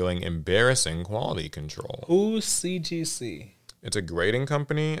for revealing embarrassing quality control. Who's CGC? It's a grading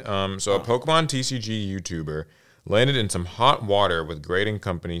company. A Pokemon TCG YouTuber landed in some hot water with grading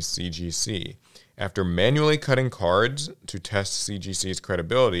company CGC after manually cutting cards to test CGC's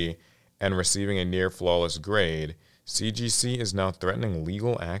credibility and receiving a near flawless grade. CGC is now threatening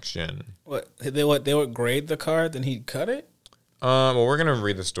legal action. What they would grade the card, then he'd cut it? Well, we're going to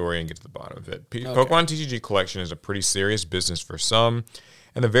read the story and get to the bottom of it. Pokemon TCG collection is a pretty serious business for some,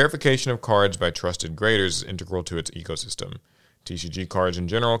 and the verification of cards by trusted graders is integral to its ecosystem. TCG cards in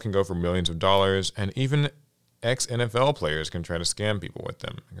general can go for millions of dollars, and even ex-NFL players can try to scam people with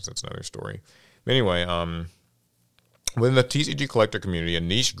them. I guess that's another story. But anyway, within the TCG collector community, a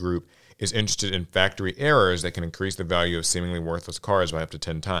niche group is interested in factory errors that can increase the value of seemingly worthless cards by up to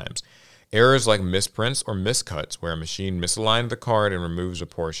 10 times. Errors like misprints or miscuts, where a machine misaligned the card and removes a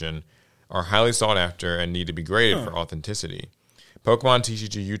portion, are highly sought after and need to be graded for authenticity. Pokemon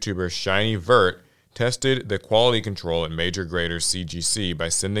TCG YouTuber Shiny Vert tested the quality control at major graders CGC by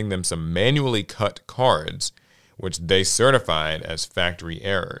sending them some manually cut cards, which they certified as factory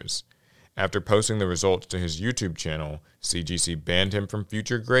errors. After posting the results to his YouTube channel, CGC banned him from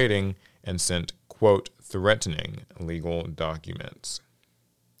future grading and sent, quote, threatening legal documents.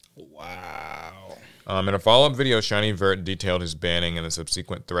 Wow. In a follow-up video, Shiny Vert detailed his banning and the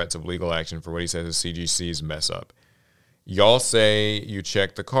subsequent threats of legal action for what he says is CGC's mess up. Y'all say you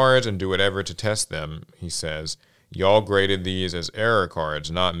check the cards and do whatever to test them, he says. Y'all graded these as error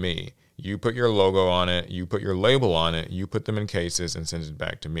cards, not me. You put your logo on it, you put your label on it, you put them in cases and sent it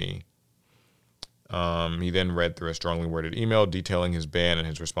back to me. He then read through a strongly worded email detailing his ban and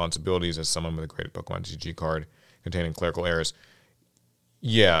his responsibilities as someone with a graded Pokemon TCG card containing clerical errors.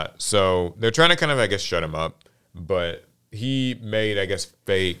 Yeah, so they're trying to kind of, I guess, shut him up, but he made, I guess,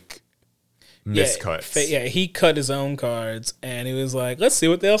 fake miscuts. Yeah, he cut his own cards, and he was like, "Let's see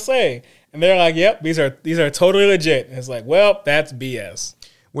what they'll say." And they're like, "Yep, these are totally legit." And it's like, well, that's BS.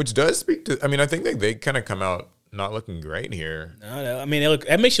 Which does speak to, I mean, I think they kind of come out not looking great here. No, I mean,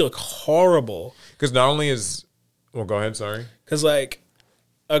 that makes you look horrible. Because not only is, well, go ahead, sorry. Because, like,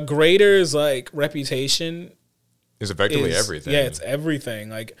 a grader's, like, reputation is effectively everything. Yeah, it's everything.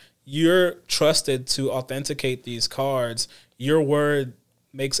 Like, you're trusted to authenticate these cards. Your word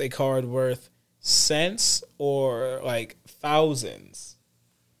makes a card worth cents or, like, thousands.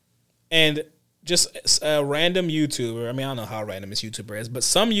 And just a random YouTuber, I mean, I don't know how random this YouTuber is, but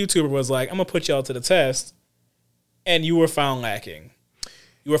some YouTuber was like, I'm going to put y'all to the test, and you were found lacking.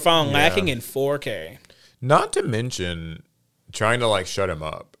 You were found lacking in 4K. Not to mention trying to, like, shut him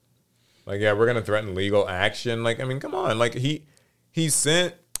up. Like, yeah, we're going to threaten legal action. Like, I mean, come on. Like, he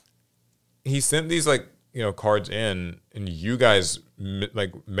sent these, like, you know, cards in, and you guys,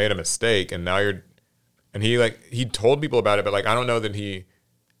 like, made a mistake, and now he told people about it, but, like, I don't know that he...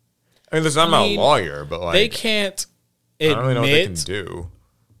 I mean, listen, I'm not a lawyer, but like they can't admit, I don't really know what they can do.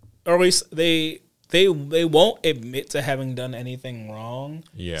 Or at least they won't admit to having done anything wrong.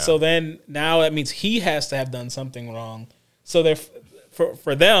 Yeah. So then now that means he has to have done something wrong. So they're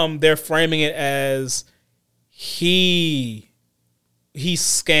for them, they're framing it as he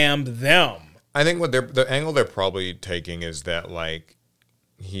scammed them. I think what the angle they're probably taking is that, like,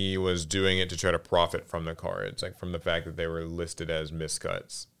 he was doing it to try to profit from the cards, like from the fact that they were listed as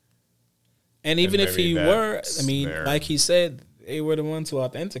miscuts. And even if he were, I mean, like he said, they were the ones who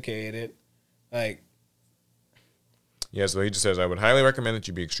authenticated it. Like, yeah, so he just says, I would highly recommend that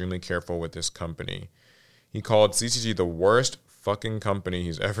you be extremely careful with this company. He called CCG the worst fucking company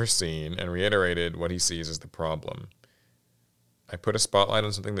he's ever seen and reiterated what he sees as the problem. I put a spotlight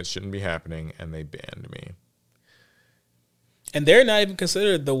on something that shouldn't be happening, and they banned me. And they're not even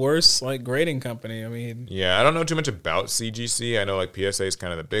considered the worst, like, grading company. I mean, yeah, I don't know too much about CGC. I know, like, PSA is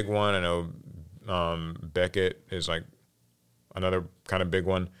kind of the big one. I know Beckett is, like, another kind of big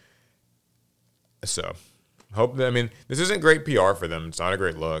one. So, I mean, this isn't great PR for them. It's not a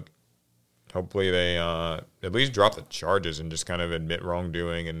great look. Hopefully they at least drop the charges and just kind of admit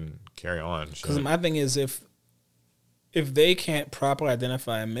wrongdoing and carry on. Because my thing is, if they can't properly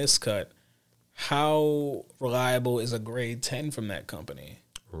identify a miscut, how reliable is a grade 10 from that company?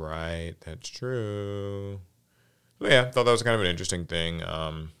 Right, that's true. But yeah, I thought that was kind of an interesting thing.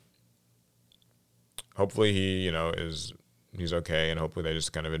 Hopefully he, you know, he's okay, and hopefully they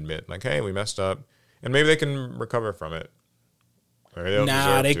just kind of admit, like, hey, we messed up, and maybe they can recover from it.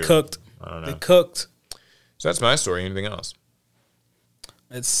 Nah, they cooked. I don't know. They cooked. So that's my story. Anything else?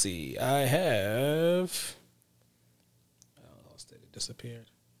 Let's see. I have... I lost it. It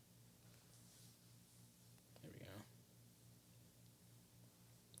disappeared. There we go.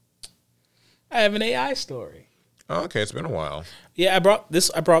 I have an AI story. Oh, okay, it's been a while. Yeah, I brought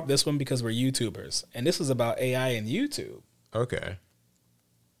this one because we're YouTubers, and this is about AI and YouTube. Okay.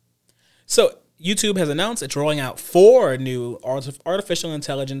 So YouTube has announced it's rolling out 4 new artificial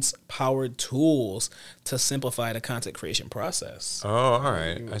intelligence-powered tools to simplify the content creation process. Oh, all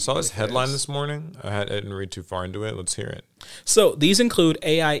right. I saw this headline this morning. I didn't read too far into it. Let's hear it. So these include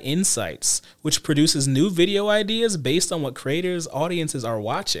AI Insights, which produces new video ideas based on what creators' audiences are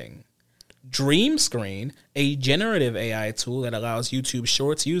watching. Dream Screen, a generative AI tool that allows YouTube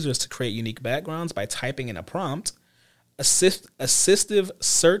Shorts users to create unique backgrounds by typing in a prompt. Assistive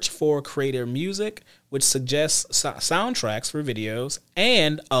search for creator music, which suggests soundtracks for videos,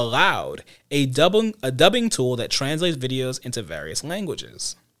 and Aloud, a dubbing tool that translates videos into various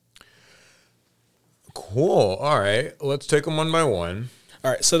languages. Cool. All right. Let's take them one by one.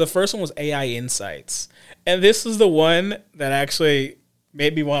 All right. So the first one was AI Insights. And this is the one that actually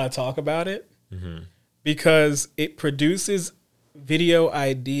made me want to talk about it because it produces video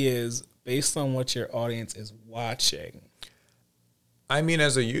ideas based on what your audience is watching. I mean,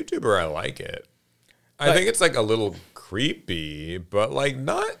 as a YouTuber, I like it. I think it's like a little creepy, but like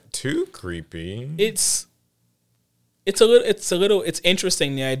not too creepy. It's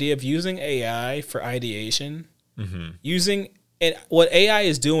interesting, the idea of using AI for ideation. And what AI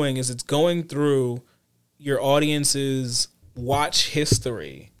is doing is it's going through your audience's watch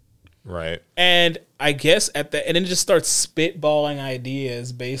history. Right. And I guess and then it just starts spitballing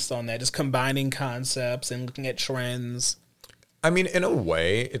ideas based on that, just combining concepts and looking at trends. I mean, in a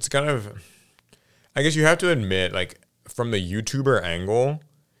way, it's kind of, I guess you have to admit, like, from the YouTuber angle,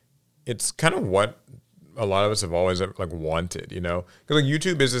 it's kind of what a lot of us have always, like, wanted, you know? Because, like,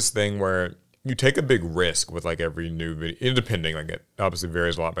 YouTube is this thing where you take a big risk with like every new video, depending, like it obviously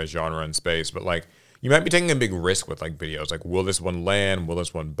varies a lot by genre and space, but like you might be taking a big risk with like videos. Like, will this one land? Will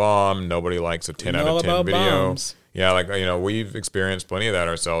this one bomb? Nobody likes a 10 out of 10 video. Bombs. Yeah, like, you know, we've experienced plenty of that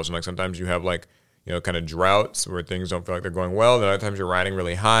ourselves. And like sometimes you have like, you know, kind of droughts where things don't feel like they're going well. Then other times you're riding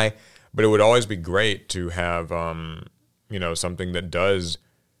really high. But it would always be great to have, you know, something that does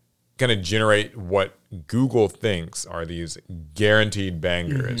kind of generate what Google thinks are these guaranteed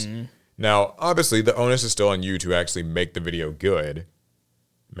bangers. Mm-hmm. Now, obviously, the onus is still on you to actually make the video good.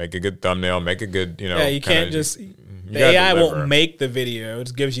 Make a good thumbnail, make a good, you know. Yeah, you can't just, the AI won't make the video. It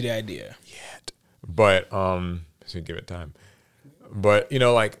just gives you the idea. Yet. But, so give it time. But, you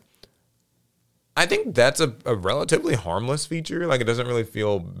know, like, I think that's a relatively harmless feature. Like, it doesn't really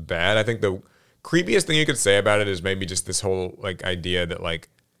feel bad. I think the creepiest thing you could say about it is maybe just this whole, like, idea that, like,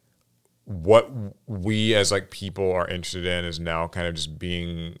 what we as, like, people are interested in is now kind of just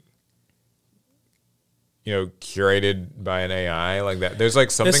being, you know, curated by an AI like that. There's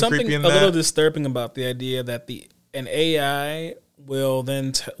like something creepy in that. A little disturbing about the idea that an AI will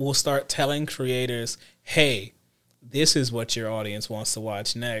then will start telling creators, "Hey, this is what your audience wants to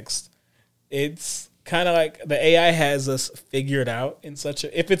watch next." It's kind of like the AI has us figured out in such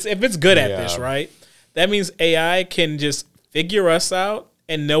a if it's good at this, right? That means AI can just figure us out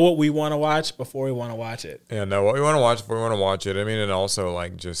and know what we want to watch before we want to watch it. Yeah, know what we want to watch before we want to watch it. I mean, and also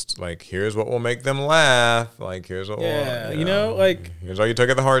like just like here's what will make them laugh. Like here's what. Yeah, you know, like here's all you took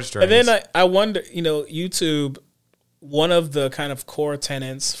at the heartstrings. And then I wonder, you know, YouTube. One of the kind of core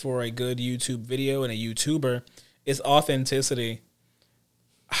tenets for a good YouTube video and a YouTuber is authenticity.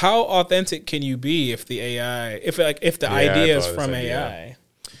 How authentic can you be if the AI, if the idea is from AI?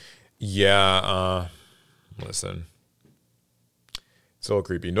 Yeah, listen. It's a little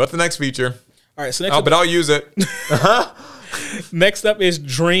creepy. You know what's the next feature? All right, so next but I'll use it. Next up is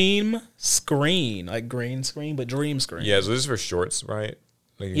Dream Screen, like green screen, but Dream Screen. Yeah, so this is for shorts, right?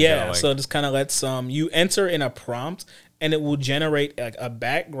 Like yeah, so it just kind of lets you enter in a prompt, and it will generate like a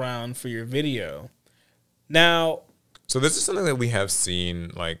background for your video. Now, so this is something that we have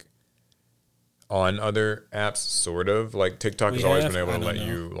seen like on other apps, sort of. Like TikTok has always been able to let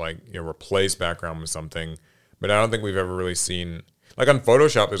you like replace background with something, but I don't think we've ever really seen. Like on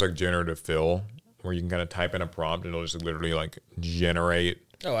Photoshop, there's like generative fill where you can kind of type in a prompt and it'll just literally like generate.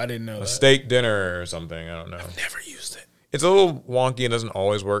 Oh, I didn't know a steak dinner or something. I don't know. I've never used it. It's a little wonky and doesn't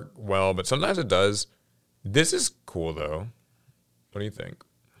always work well, but sometimes it does. This is cool though. What do you think?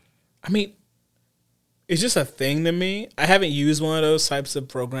 I mean, it's just a thing to me. I haven't used one of those types of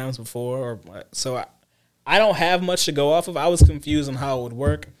programs before, so I don't have much to go off of. I was confused on how it would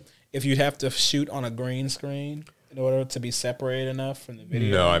work if you'd have to shoot on a green screen in order to be separated enough from the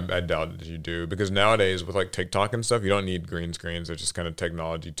video. No, I doubt that you do, because nowadays with like TikTok and stuff, you don't need green screens. There's just kind of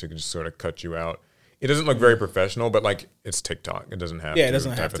technology to just sort of cut you out. It doesn't look very professional, but like it's TikTok. It doesn't have to. Yeah, it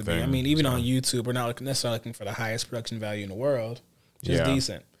doesn't have to be. I mean, even on YouTube, we're not necessarily looking for the highest production value in the world. Just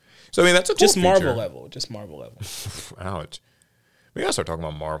decent. So I mean, that's a cool just Marvel feature. level. Just Marvel level. Ouch. We gotta start talking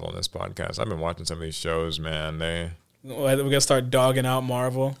about Marvel on this podcast. I've been watching some of these shows, man. We're gonna start dogging out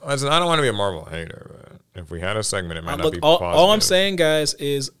Marvel. Listen, I don't want to be a Marvel hater, but if we had a segment, it might not be positive. All I'm saying, guys,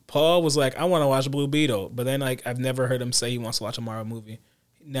 is Paul was like, I want to watch Blue Beetle, but then like I've never heard him say he wants to watch a Marvel movie.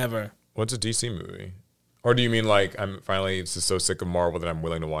 Never. What's a DC movie? Or do you mean like I'm finally just so sick of Marvel that I'm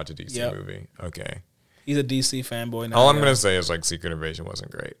willing to watch a DC movie? Okay. He's a DC fanboy now. All I'm gonna say is like Secret Invasion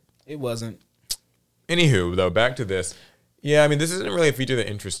wasn't great. It wasn't. Anywho, though, back to this. Yeah, I mean, this isn't really a feature that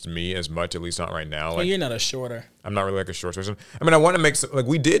interests me as much, at least not right now. Like, you're not a shorter. I'm not really like a shorts person. I mean, I want to make some, like,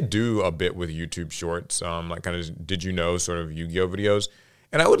 we did do a bit with YouTube Shorts, like kind of did you know sort of Yu-Gi-Oh videos,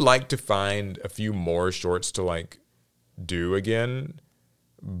 and I would like to find a few more shorts to like do again,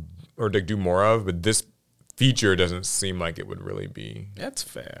 or to do more of. But this feature doesn't seem like it would really be. That's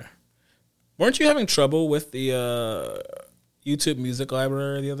fair. Weren't you having trouble with the YouTube Music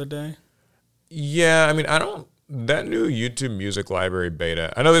Library the other day? Yeah, I mean, that new YouTube Music Library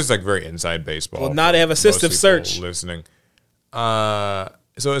beta. I know this is like very inside baseball. Well, now they have assistive search. Listening.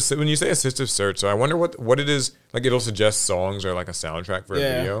 So when you say assistive search, so I wonder what it is. Like it'll suggest songs or like a soundtrack for a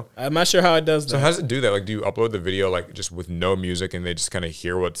video. I'm not sure how it does that. So how does it do that? Like, do you upload the video like just with no music and they just kind of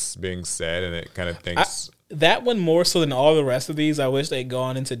hear what's being said and it kind of thinks? That one more so than all the rest of these. I wish they'd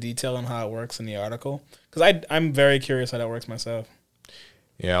gone into detail on how it works in the article, because I'm very curious how that works myself.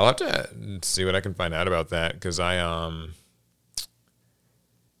 Yeah, I'll have to see what I can find out about that, because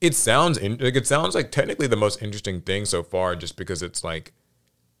it sounds like technically the most interesting thing so far, just because it's like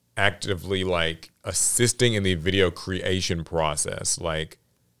actively like assisting in the video creation process. Like,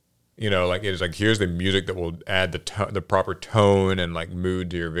 you know, like it's like here's the music that will add the proper tone and like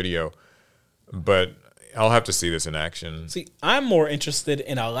mood to your video. but I'll have to see this in action. See, I'm more interested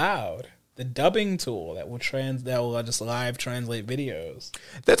in Aloud, the dubbing tool that will just live translate videos.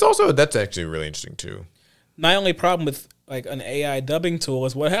 That's actually really interesting too. My only problem with like an AI dubbing tool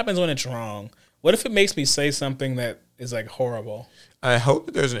is what happens when it's wrong. What if it makes me say something that is like horrible? I hope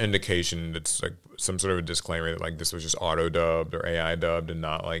that there's an indication that's like some sort of a disclaimer that like this was just auto dubbed or AI dubbed and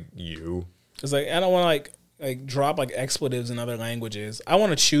not like you. It's like I don't want to like drop like expletives in other languages. I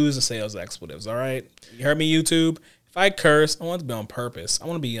want to choose to say those expletives. All right, you heard me, YouTube. If I curse, I want it to be on purpose. I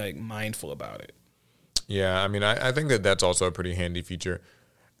want to be like mindful about it. Yeah, I mean, I think that that's also a pretty handy feature.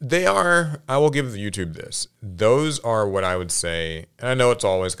 They are. I will give YouTube this. Those are what I would say, and I know it's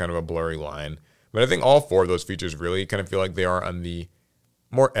always kind of a blurry line, but I think all four of those features really kind of feel like they are on the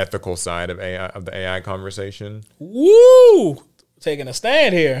more ethical side of the AI conversation. Woo! Taking a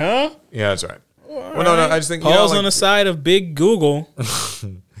stand here, huh? Yeah, that's right. Well, no, I just think Paul's on the side of big Google.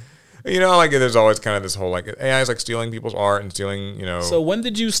 Like there's always kind of this whole like AI is like stealing people's art and stealing, So when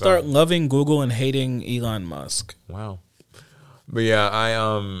did you start loving Google and hating Elon Musk? Wow. But yeah,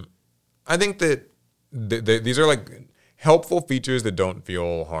 I think that these are like helpful features that don't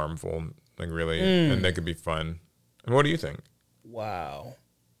feel harmful, like really, and they could be fun. And what do you think? Wow.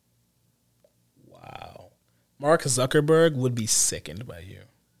 Mark Zuckerberg would be sickened by you.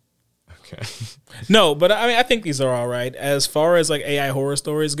 Okay. No, but I mean, I think these are all right. As far as like AI horror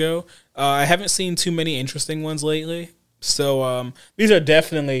stories go, I haven't seen too many interesting ones lately. So these are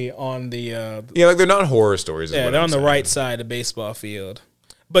definitely on the like they're not horror stories. Yeah, they're on the right side of the baseball field.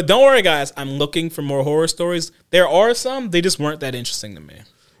 But don't worry, guys. I'm looking for more horror stories. There are some. They just weren't that interesting to me.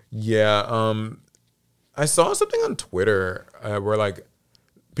 Yeah. I saw something on Twitter where like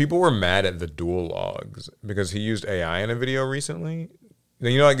people were mad at the dual logs because he used AI in a video recently.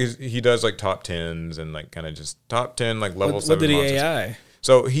 Like he does like top 10s and like kind of just top 10 like level 7 What did he monsters. AI?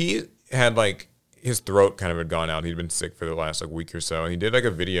 So he had like his throat kind of had gone out. He'd been sick for the last like week or so. And he did like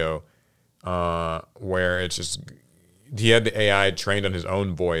a video where it's just he had the AI trained on his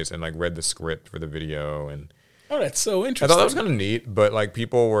own voice and like read the script for the video. And oh, that's so interesting. I thought that was kind of neat, but like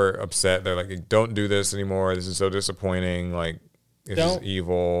people were upset. They're like, don't do this anymore. This is so disappointing. Like this is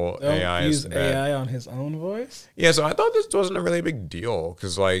evil. AI use is bad. AI on his own voice? Yeah, so I thought this wasn't a really big deal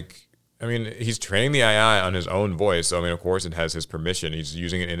because like, I mean, he's training the AI on his own voice. So I mean, of course it has his permission. He's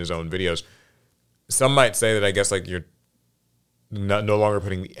using it in his own videos. Some might say that I guess like you're no longer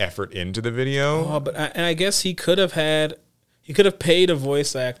putting the effort into the video. Oh, but I guess he could have paid a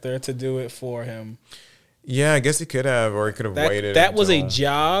voice actor to do it for him. Yeah, I guess he could have, or he could have waited. That was a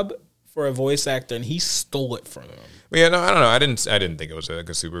job for a voice actor, and he stole it from him. Yeah, no, I don't know. I didn't think it was like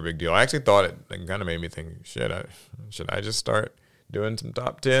a super big deal. I actually thought it kind of made me think, should I just start doing some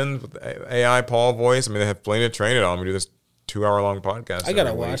top 10s with AI Paul voice? I mean, they have plenty to train it on. We do this 2-hour-long podcast. I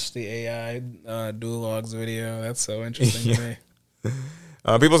gotta watch the AI dual logs video. That's so interesting to me.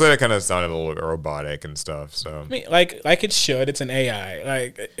 People say it kind of sounded a little bit robotic and stuff. So I mean, like it should. It's an AI.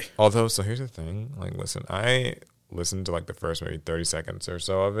 Like, although, so here's the thing. Like, listen, I listened to like the first maybe 30 seconds or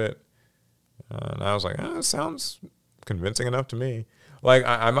so of it, and I was like, it sounds convincing enough to me. Like,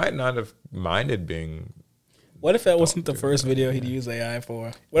 I might not have minded being. What if that wasn't the first video he'd use AI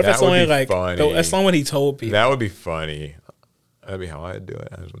for? What if that's only like that's not what he told people? That would be funny. That'd be how I'd do it.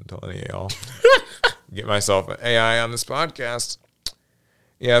 I just wouldn't tell any of y'all. Get myself an AI on this podcast.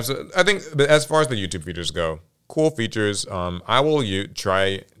 Yeah, so I think as far as the YouTube features go, cool features. I will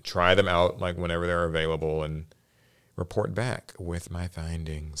try them out like whenever they're available and report back with my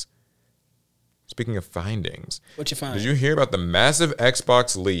findings. Speaking of findings, what you find? Did you hear about the massive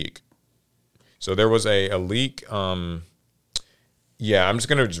Xbox leak? So there was a leak. Yeah, I'm just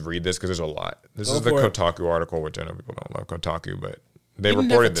gonna just read this because there's a lot. This is the Kotaku article, which I know people don't love Kotaku, but they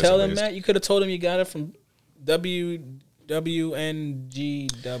reported this. Tell them that you could have told him you got it from WNGW.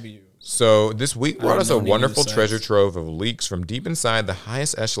 So this week brought us a wonderful treasure trove of leaks from deep inside the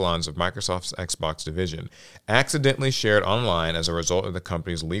highest echelons of Microsoft's Xbox division, accidentally shared online as a result of the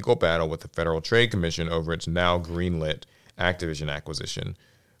company's legal battle with the Federal Trade Commission over its now greenlit Activision acquisition.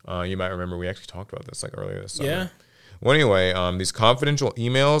 You might remember we actually talked about this like earlier this summer. Yeah. Well, anyway, these confidential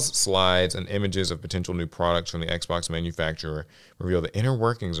emails, slides, and images of potential new products from the Xbox manufacturer reveal the inner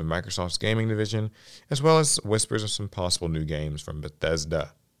workings of Microsoft's gaming division, as well as whispers of some possible new games from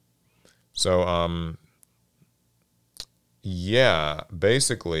Bethesda. So, yeah,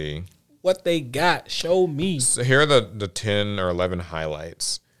 basically. What they got, show me. So here are the 10 or 11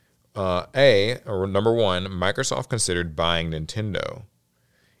 highlights. Number 1, Microsoft considered buying Nintendo.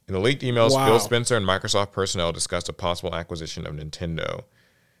 In the leaked emails, Phil Spencer and Microsoft personnel discussed a possible acquisition of Nintendo.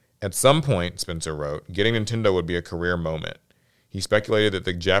 At some point, Spencer wrote, getting Nintendo would be a career moment. He speculated that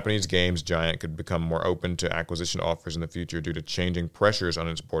the Japanese games giant could become more open to acquisition offers in the future due to changing pressures on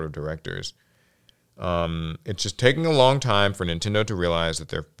its board of directors. It's just taking a long time for Nintendo to realize that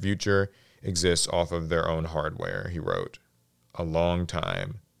their future exists off of their own hardware, he wrote. A long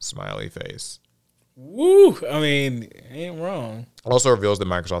time, smiley face. Woo! I mean, ain't wrong. Also reveals that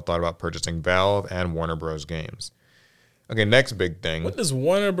Microsoft thought about purchasing Valve and Warner Bros. Games. Okay, next big thing. What does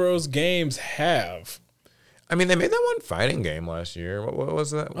Warner Bros. Games have? I mean, they made that one fighting game last year. What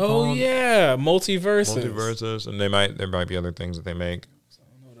was that called? Oh, yeah. Multiverses. And there might be other things that they make. I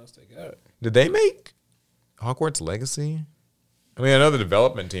don't know what else they got. Did they make Hogwarts Legacy? I mean, I know the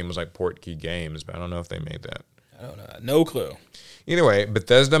development team was like Portkey Games, but I don't know if they made that. I don't know. No clue. Either way,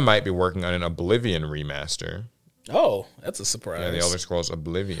 Bethesda might be working on an Oblivion remaster. Oh, that's a surprise. Yeah, the Elder Scrolls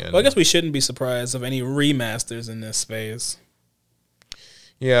Oblivion. Well, I guess we shouldn't be surprised of any remasters in this space.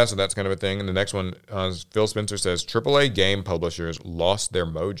 Yeah, so that's kind of a thing. And the next one, Phil Spencer says, AAA game publishers lost their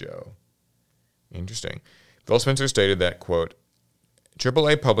mojo. Interesting. Phil Spencer stated that, quote,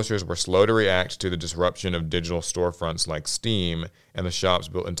 AAA publishers were slow to react to the disruption of digital storefronts like Steam and the shops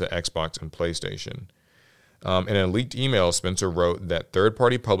built into Xbox and PlayStation. In a leaked email, Spencer wrote that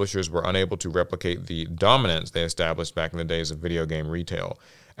third-party publishers were unable to replicate the dominance they established back in the days of video game retail.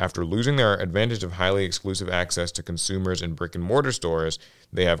 After losing their advantage of highly exclusive access to consumers in brick-and-mortar stores,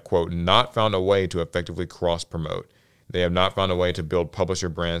 they have, quote, not found a way to effectively cross-promote. They have not found a way to build publisher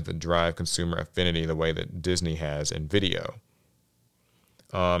brands that drive consumer affinity the way that Disney has in video.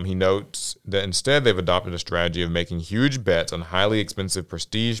 He notes that instead they've adopted a strategy of making huge bets on highly expensive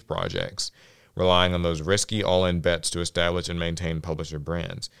prestige projects, relying on those risky all-in bets to establish and maintain publisher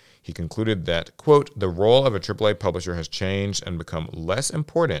brands. He concluded that, quote, the role of a AAA publisher has changed and become less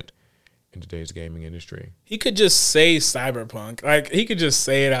important in today's gaming industry. He could just say Cyberpunk. Like, he could just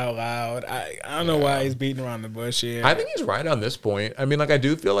say it out loud. I don't know why he's beating around the bush here. I think he's right on this point. I mean, like, I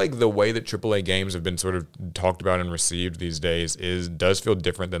do feel like the way that AAA games have been sort of talked about and received these days does feel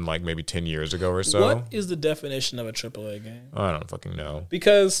different than, like, maybe 10 years ago or so. What is the definition of a AAA game? I don't fucking know.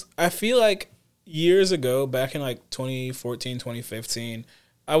 Because I feel like years ago, back in, like, 2014, 2015,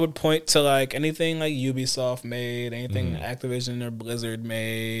 I would point to, like, anything like Ubisoft made, anything Activision or Blizzard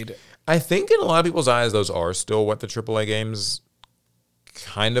made. I think in a lot of people's eyes, those are still what the AAA games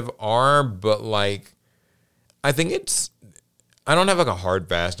kind of are, but, like, I think I don't have, like, a hard,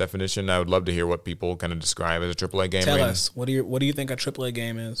 fast definition. I would love to hear what people kind of describe as a AAA game. Tell us, what do you think a AAA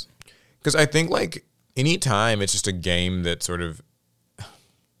game is? Because I think, like, any time it's just a game that sort of,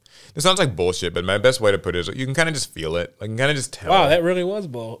 it sounds like bullshit, but my best way to put it is you can kind of just feel it. Like, you can kind of just tell. Wow, that really was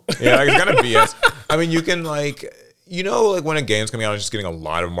bull. Yeah, like, it's kind of BS. I mean, you can, like, you know, like, when a game's coming out, it's just getting a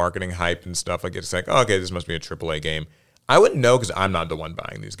lot of marketing hype and stuff. Like, it's like, oh, okay, this must be a AAA game. I wouldn't know because I'm not the one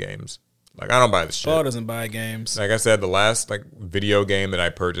buying these games. Like, I don't buy this shit. Paul doesn't buy games. Like I said, the last, like, video game that I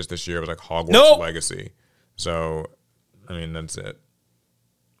purchased this year was, like, Hogwarts Legacy. So, I mean, that's it.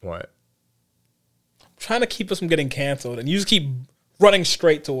 What? I'm trying to keep us from getting canceled, and you just keep running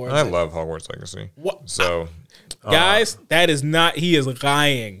straight towards I love Hogwarts Legacy. What? So, guys, that is not, he is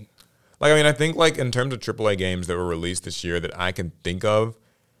lying. Like, I mean, I think, like, in terms of AAA games that were released this year that I can think of,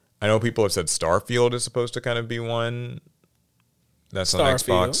 I know people have said Starfield is supposed to kind of be one. That's on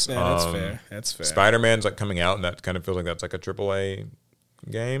Xbox. Yeah, that's fair. Spider-Man's, like, coming out, and that kind of feels like that's, like, a AAA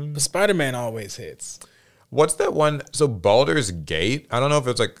game. But Spider-Man always hits. What's that one? So, Baldur's Gate? I don't know if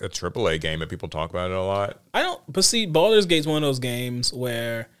it's, like, a AAA game, but people talk about it a lot. But see, Baldur's Gate's one of those games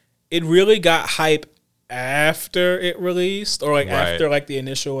where it really got hype after it released, or, like, after, like, the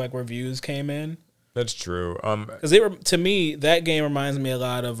initial, like, reviews came in. That's true. Because to me, that game reminds me a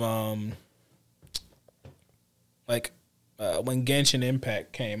lot of when Genshin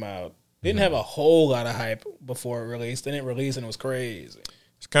Impact came out. Didn't have a whole lot of hype before it released. Then it released and it was crazy.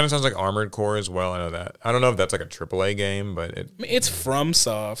 It kind of sounds like Armored Core as well. I know that. I don't know if that's like a AAA game, but it's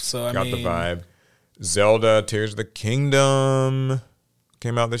FromSoft, so I mean, got the vibe. Zelda Tears of the Kingdom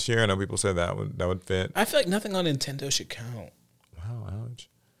came out this year. I know people said that would fit. I feel like nothing on Nintendo should count. Wow, ouch.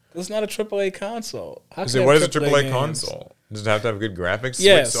 It's not a AAA console. What is a AAA console? Does it have to have good graphics?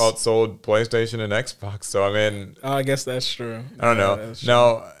 Yes. Switch outsold PlayStation and Xbox. So, I mean... Oh, I guess that's true. I don't know.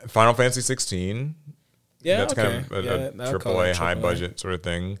 Now, Final Fantasy 16. Yeah, that's kind of a AAA high-budget sort of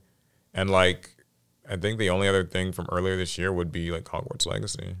thing. And, like, I think the only other thing from earlier this year would be, like, Hogwarts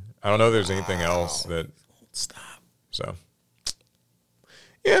Legacy. I don't know if there's anything else that... Stop. So...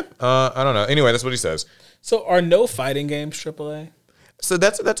 Yeah, I don't know. Anyway, that's what he says. So, are no fighting games AAA? So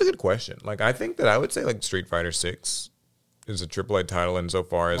that's a good question. Like, I think that I would say, like, Street Fighter 6 is a AAA title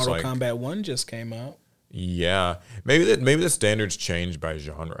insofar as, Mortal like... Kombat 1 just came out. Yeah, maybe the standards change by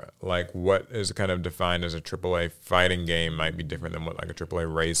genre. Like what is kind of defined as a AAA fighting game might be different than what like a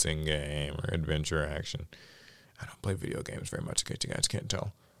AAA racing game or adventure action. I don't play video games very much, in case you guys can't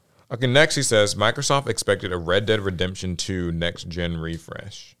tell. Okay, next he says Microsoft expected a Red Dead Redemption 2 next gen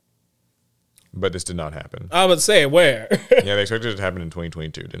refresh, but this did not happen. I would say where. Yeah, they expected it to happen in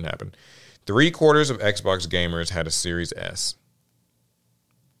 2022. Didn't happen. 3/4 of Xbox gamers had a Series S.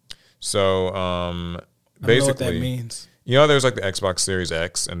 So, basically, I don't know what that means. You know, there's like the Xbox Series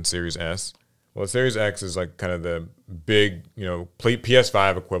X and Series S. Well, the Series X is like kind of the big,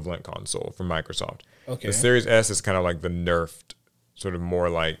 PS5 equivalent console from Microsoft. Okay. The Series S is kind of like the nerfed, sort of more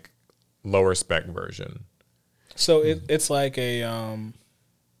like lower spec version. So it's like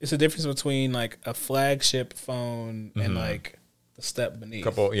it's a difference between like a flagship phone and like the step beneath.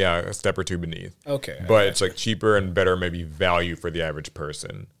 A step or two beneath. Okay. But it's like cheaper and better, maybe value for the average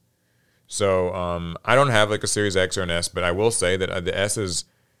person. So I don't have like a Series X or an S, but I will say that the S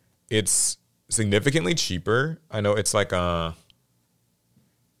it's significantly cheaper. I know it's like I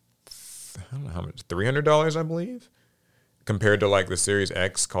don't know how much, $300, I believe, compared to like the Series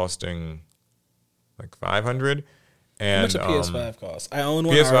X costing like $500. And how much a PS5 costs? I own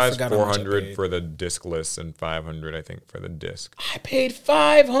one. PS5 is $400 for the discless and $500, I think, for the disc. I paid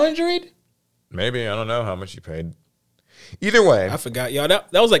 $500. Maybe, I don't know how much you paid. Either way, I forgot, y'all.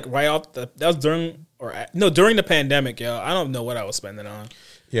 That was like right off that was during the pandemic, y'all. I don't know what I was spending on.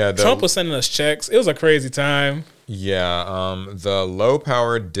 Yeah, Trump was sending us checks. It was a crazy time. Yeah, the low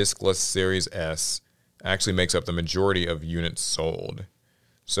power discless Series S actually makes up the majority of units sold.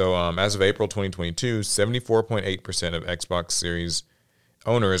 So as of April 2022, 74.8% of Xbox Series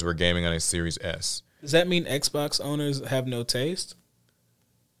owners were gaming on a Series S. Does that mean Xbox owners have no taste?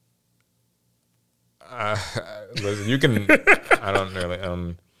 Listen, you can. I don't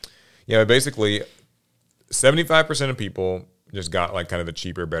really. Yeah, basically, 75% of people just got like kind of the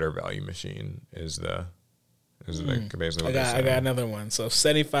cheaper, better value machine. Is basically what I got another one. So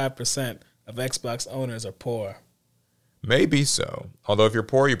 75% of Xbox owners are poor. Maybe so. Although if you're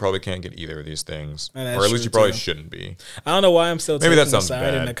poor, you probably can't get either of these things, or at least you probably shouldn't be. I don't know why I'm still Maybe taking that sounds side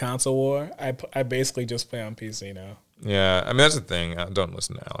bad. in the console war. I basically just play on PC now. Yeah, I mean that's the thing. Don't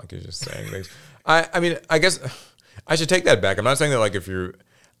listen to Alec. He's just saying things. I mean, I guess I should take that back. I'm not saying that like if you're.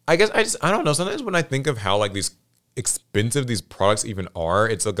 I guess I don't know. Sometimes when I think of how like these expensive these products even are,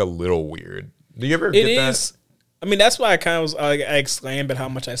 it's like a little weird. Do you ever get that? I mean, that's why I kind of was I exclaimed at how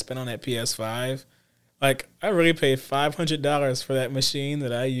much I spent on that PS5. Like, I really paid $500 for that machine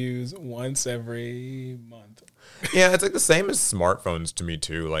that I use once every month. Yeah, it's like the same as smartphones to me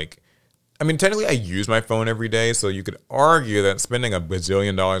too. Like, I mean, technically I use my phone every day, so you could argue that spending $1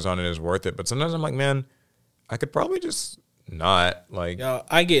 bazillion on it is worth it. But sometimes I'm like, man, I could probably just not. Like, yo,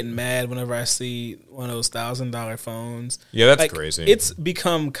 I get mad whenever I see one of those $1,000 phones. Yeah, that's like, crazy. It's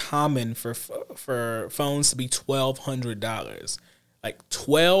become common for phones to be $1,200. Like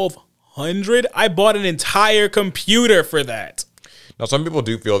 $1,200. I bought an entire computer for that. Now, some people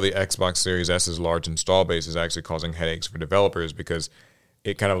do feel the Xbox Series S's large install base is actually causing headaches for developers because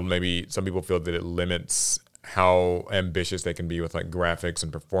it kind of maybe some people feel that it limits how ambitious they can be with like graphics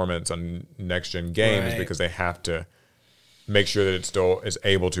and performance on next gen games because they have to make sure that it still is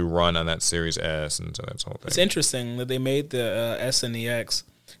able to run on that Series S, and so that's the whole thing. It's interesting that they made the S and the X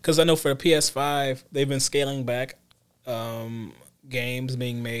because I know for the PS5 they've been scaling back games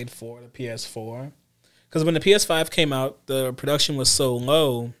being made for the PS4. Because when the PS5 came out, the production was so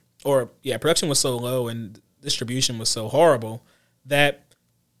low, and distribution was so horrible that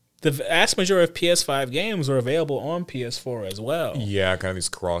the vast majority of PS5 games were available on PS4 as well. Yeah, kind of these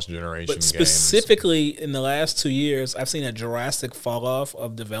cross-generation games. But specifically in the last 2 years, I've seen a drastic fall-off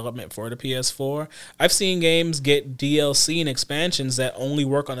of development for the PS4. I've seen games get DLC and expansions that only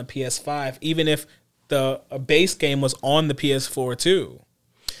work on the PS5, even if the base game was on the PS4 too.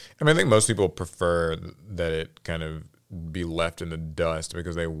 I mean, I think most people prefer that it kind of be left in the dust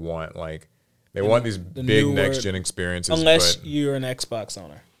because they want these big next-gen experiences. Unless you're an Xbox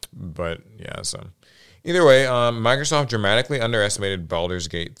owner. But yeah, so either way, Microsoft dramatically underestimated Baldur's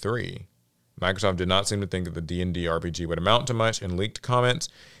Gate 3. Microsoft did not seem to think that the D&D RPG would amount to much. In leaked comments,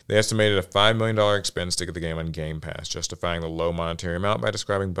 they estimated a $5 million expense to get the game on Game Pass, justifying the low monetary amount by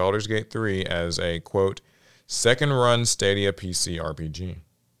describing Baldur's Gate 3 as a, quote, second-run Stadia PC RPG.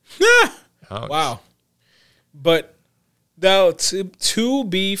 Wow. But though, to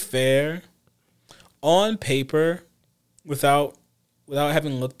be fair, on paper, without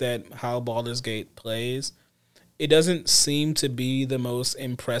having looked at how Baldur's Gate plays, it doesn't seem to be the most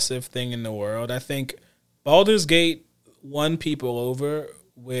impressive thing in the world. I think Baldur's Gate won people over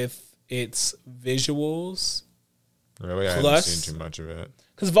with its visuals. Really, I haven't seen too much of it.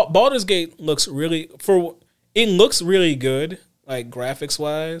 Because Baldur's Gate looks really good, like graphics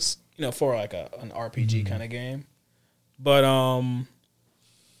wise, for like an RPG kind of game. But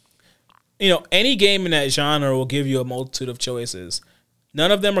any game in that genre will give you a multitude of choices.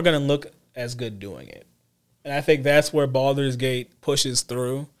 None of them are going to look as good doing it, and I think that's where Baldur's Gate pushes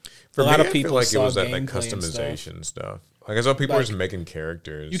through. For a lot of people, I feel like it was that like customization stuff. Like I saw people were just making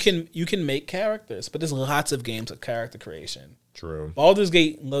characters. You can make characters, but there's lots of games with character creation. True. Baldur's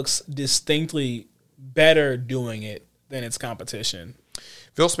Gate looks distinctly better doing it than its competition.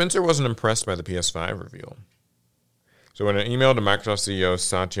 Phil Spencer wasn't impressed by the PS5 reveal. So in an email to Microsoft CEO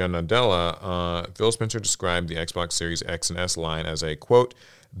Satya Nadella, Phil Spencer described the Xbox Series X and S line as a, quote,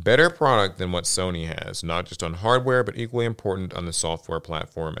 better product than what Sony has, not just on hardware, but equally important on the software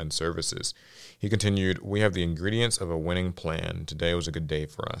platform and services. He continued, we have the ingredients of a winning plan. Today was a good day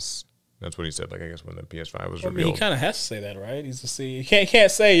for us. That's what he said, like, I guess when the PS5 was revealed. I mean, he kind of has to say that, right? He's the CEO. He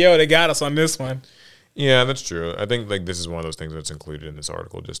can't say, yo, they got us on this one. Yeah, that's true. I think, like, this is one of those things that's included in this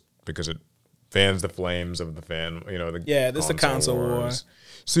article just because it fans the flames of the fan, this is the console war.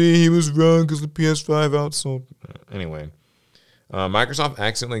 See, he was wrong because the PS5 outsold. Anyway, Microsoft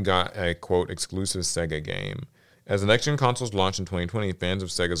accidentally got a, quote, exclusive Sega game. As the next-gen consoles launched in 2020, fans of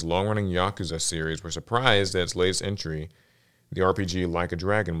Sega's long-running Yakuza series were surprised that its latest entry, the RPG Like a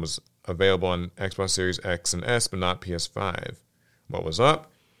Dragon, was available on Xbox Series X and S, but not PS5. What was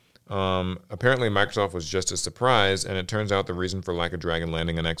up? Apparently, Microsoft was just as surprised, and it turns out the reason for Like a Dragon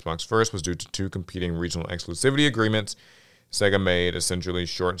landing on Xbox first was due to two competing regional exclusivity agreements Sega made essentially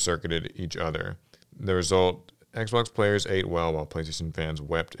short-circuited each other. The result, Xbox players ate well while PlayStation fans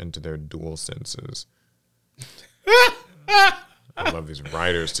wept into their dual senses. I love these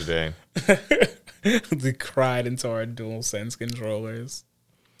writers today. They cried into our DualSense controllers.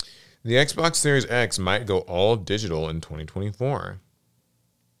 The Xbox Series X might go all digital in 2024.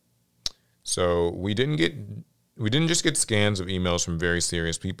 So we didn't just get scans of emails from very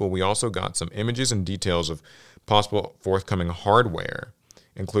serious people. We also got some images and details of possible forthcoming hardware,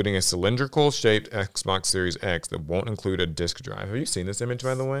 including a cylindrical-shaped Xbox Series X that won't include a disk drive. Have you seen this image,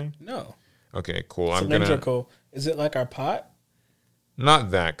 by the way? No. Okay, cool. Cylindrical. Is it like our pot?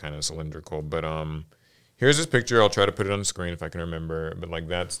 Not that kind of cylindrical, but here's this picture. I'll try to put it on the screen if I can remember. But like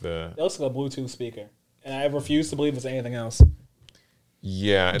that's the. It looks like a Bluetooth speaker, and I refuse to believe it's anything else.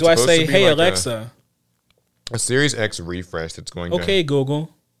 Yeah. Do I say, "Hey like Alexa"? A Series X refresh that's going to. Okay,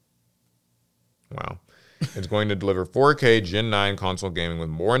 Google. Wow. It's going to deliver 4K Gen 9 console gaming with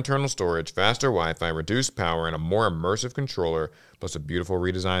more internal storage, faster Wi-Fi, reduced power, and a more immersive controller, plus a beautiful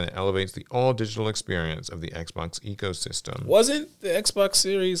redesign that elevates the all-digital experience of the Xbox ecosystem. Wasn't the Xbox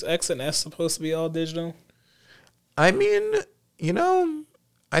Series X and S supposed to be all digital? I mean,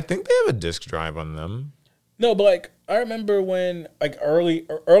 I think they have a disk drive on them. No, but like I remember when like early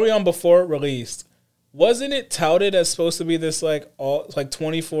on before it released, wasn't it touted as supposed to be this like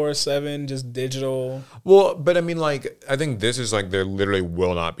 24/7 just digital? Well, but I mean, like I think this is like there literally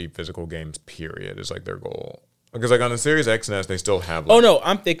will not be physical games. Period is like their goal. Because like on the Series X and S, they still have. Like, oh no,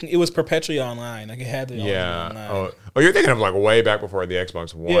 I'm thinking it was perpetually online. Like it had to be online. Oh, you're thinking of like way back before the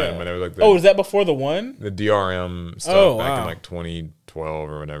Xbox One when it was like. Was that before the One? The DRM stuff back in like 2012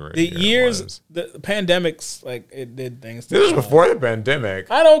 or whatever. The pandemics like it did things. This was before the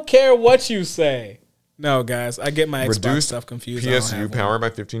pandemic. I don't care what you say. No, guys, I get my Xbox Reduced stuff confused. PSU power by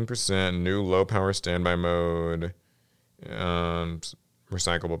 15%. New low power standby mode.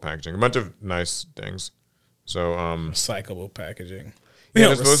 Recyclable packaging. A bunch of nice things. So recyclable packaging. Yeah,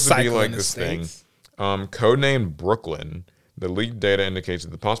 it's supposed to be like this thing. Codenamed Brooklyn. The leaked data indicates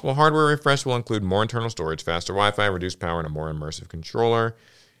that the possible hardware refresh will include more internal storage, faster Wi-Fi, reduced power, and a more immersive controller.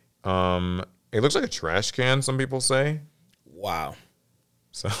 It looks like a trash can, some people say. Wow.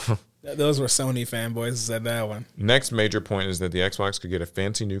 So those were Sony fanboys who said that one. Next major point is that the Xbox could get a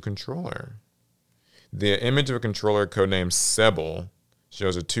fancy new controller. The image of a controller codenamed Sebel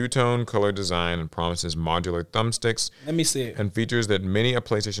shows a two-tone color design and promises modular thumbsticks. Let me see it. And features that many a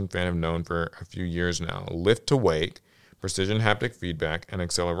PlayStation fan have known for a few years now. Lift to wake, precision haptic feedback, and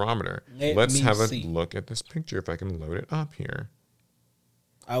accelerometer. Let's have a look at this picture if I can load it up here.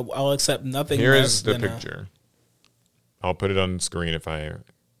 I'll accept nothing Here less is the picture. I'll put it on the screen if I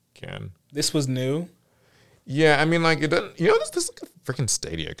can. This was new? Yeah, I mean, like, it doesn't, this is like a freaking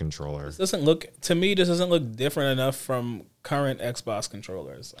Stadia controller. This doesn't look different enough from current Xbox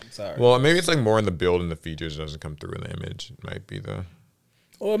controllers. I'm sorry. Well, maybe it's like more in the build and the features. It doesn't come through in the image. It might be the.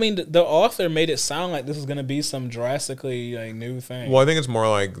 Well, I mean, the author made it sound like this is going to be some drastically like new thing. Well, I think it's more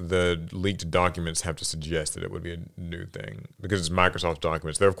like the leaked documents have to suggest that it would be a new thing because it's Microsoft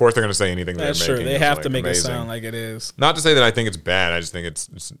documents. Of course, they're going to say anything That's they're true. making. They have like to make amazing. it sound like it is. Not to say that I think it's bad. I just think it's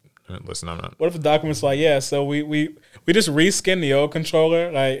listen, I'm not. What if the document's like, yeah, so we just reskin the old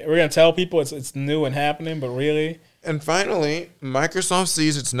controller? Like, we're going to tell people it's new and happening, but really? And finally, Microsoft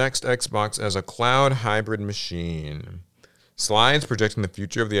sees its next Xbox as a cloud hybrid machine. Slides projecting the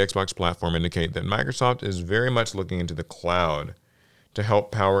future of the Xbox platform indicate that Microsoft is very much looking into the cloud to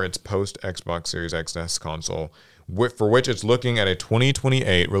help power its post-Xbox Series XS console, for which it's looking at a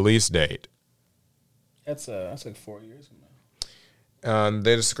 2028 release date. That's like 4 years from now.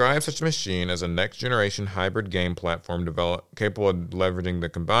 They describe such a machine as a next-generation hybrid game platform capable of leveraging the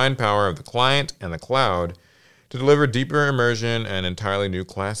combined power of the client and the cloud to deliver deeper immersion and entirely new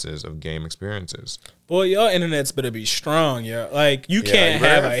classes of game experiences. Boy, your internet's better be strong, yo. Like, you can't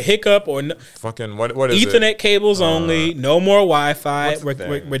have a hiccup or fucking what is Ethernet it? cables only. No more Wi-Fi. What's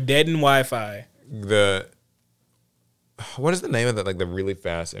the We're dead in Wi-Fi. What is the name of that? Like the really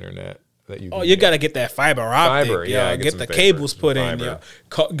fast internet that you? Oh, you gotta get that fiber optic. Fiber, yeah. Get the cables put in. Yeah.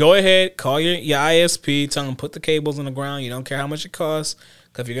 Go ahead, call your ISP. Tell them put the cables in the ground. You don't care how much it costs,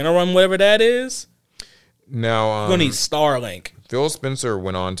 because if you're gonna run whatever that is, now you're gonna need Starlink. Phil Spencer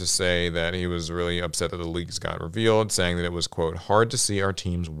went on to say that he was really upset that the leaks got revealed, saying that it was, quote, hard to see our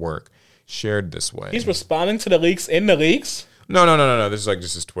team's work shared this way. He's responding to the leaks in the leaks? No. This is like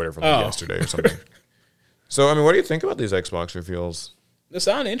just his Twitter from yesterday or something. So, I mean, what do you think about these Xbox reveals? They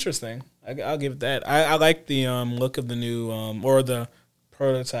sound interesting. I'll give it that. I like the look of the new or the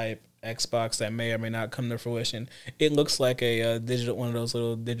prototype Xbox that may or may not come to fruition. It looks like a one of those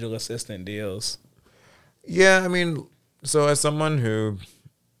little digital assistant deals. Yeah, I mean, so as someone who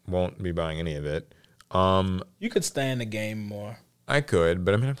won't be buying any of it, you could stand the game more. I could,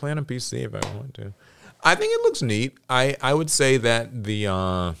 but I mean, I play on a PC if I want to. I think it looks neat. I would say that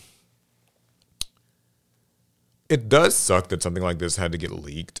it does suck that something like this had to get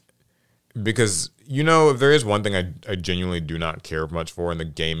leaked, because, you know, if there is one thing I genuinely do not care much for in the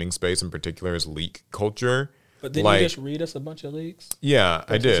gaming space in particular is leak culture. But didn't you just read us a bunch of leaks? Yeah,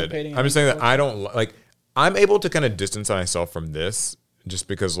 I did. I'm just saying that I don't like. I'm able to kind of distance myself from this just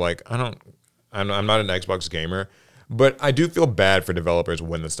because, like, I'm not an Xbox gamer, but I do feel bad for developers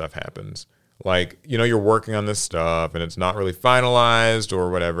when this stuff happens. Like, you know, you're working on this stuff and it's not really finalized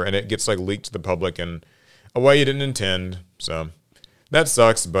or whatever, and it gets like leaked to the public in a way you didn't intend. So that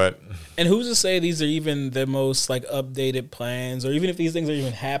sucks, but. And who's to say these are even the most like updated plans, or even if these things are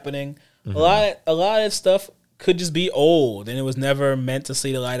even happening? Mm-hmm. A lot of stuff could just be old and it was never meant to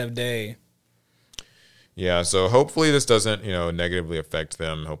see the light of day. Yeah, so hopefully this doesn't, you know, negatively affect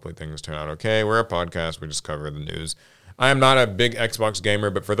them. Hopefully things turn out okay. We're a podcast. We just cover the news. I am not a big Xbox gamer,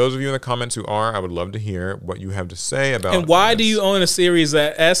 but for those of you in the comments who are, I would love to hear what you have to say about. And why do you own a Series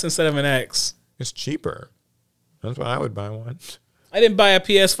S instead of an X? It's cheaper. That's why I would buy one. I didn't buy a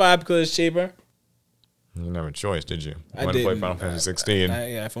PS5 because it's cheaper. You didn't have a choice, did you? I wanted didn't. to play Final Fantasy 16.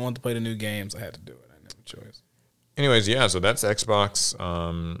 Yeah, if I wanted to play the new games, I had to do it. I didn't have a choice. Anyways, yeah, so that's Xbox.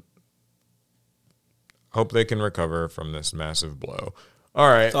 Hope they can recover from this massive blow. All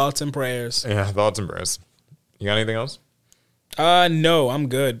right. Thoughts and prayers. Yeah, thoughts and prayers. You got anything else? No, I'm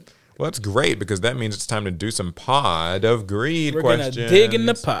good. Well, that's great, because that means it's time to do some Pod of Greed questions. We're going to dig in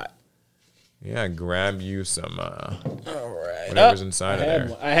the pot. Yeah, grab you some all right. whatever's inside of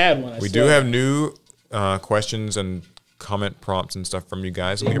there. I had one. We do have new questions and comment prompts and stuff from you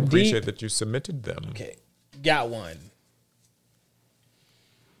guys, and we appreciate that you submitted them. Okay, got one.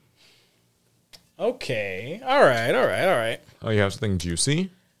 Okay, all right. Oh, you have something juicy?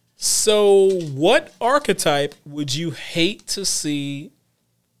 So, what archetype would you hate to see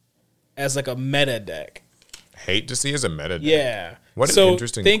as like a meta deck? Hate to see as a meta deck? Yeah. What an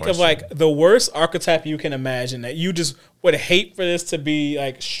interesting think question. of like the worst archetype you can imagine that you just would hate for this to be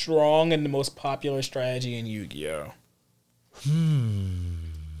like strong and the most popular strategy in Yu-Gi-Oh.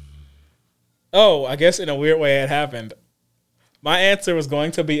 Oh, I guess in a weird way it happened. My answer was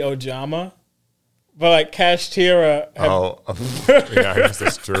going to be Ojama, but like Kashtira. Yeah, I guess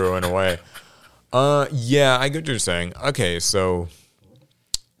that's true in a way. Yeah, I get what you're saying. Okay, so. I'm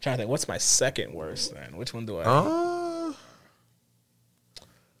trying to think, what's my second worst then? Which one do I?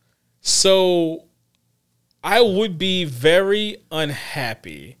 So, I would be very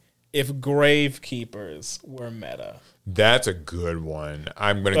unhappy if Gravekeepers were meta. That's a good one.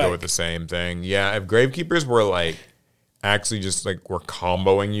 I'm going to go with the same thing. Yeah, if Gravekeepers were like actually just like were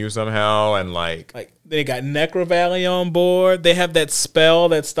comboing you somehow, and like they got Necro Valley on board. They have that spell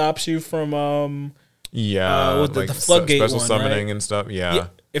that stops you from Yeah, with like the floodgate special one, summoning right? and stuff. Yeah.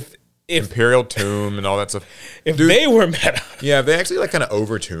 If Imperial Tomb and all that stuff. if they were meta, Yeah, they actually like kind of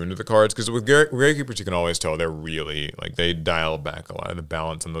overtuned the cards because with Gravekeepers you can always tell they're really like they dial back a lot of the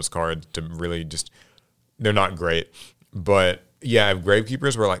balance on those cards to really just they're not great. But yeah, if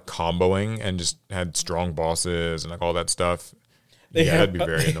Gravekeepers were like comboing and just had strong bosses and like all that stuff, that'd be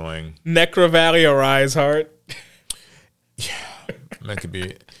very annoying. Necro Valley or Rise Heart. That could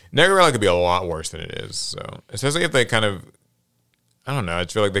be Necro Valley could be a lot worse than it is. So especially if they kind of, I don't know. I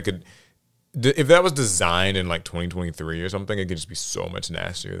just feel like they could, if that was designed in like 2023 or something, it could just be so much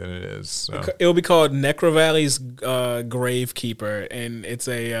nastier than it is. So. It will be called Necro Valley's Gravekeeper, and it's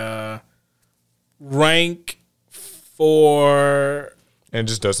a rank 4. And it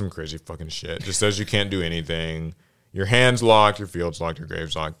just does some crazy fucking shit. Just says you can't do anything. Your hand's locked, your field's locked, your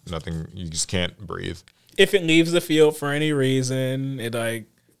grave's locked. Nothing. You just can't breathe. If it leaves the field for any reason, it like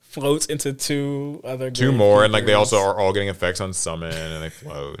floats into two more, and like they also are all getting effects on summon, and they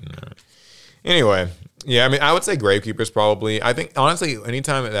float. Anyway, yeah, I mean, I would say Gravekeepers probably. I think honestly,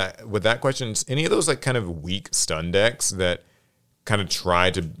 anytime with that question, any of those like kind of weak stun decks that kind of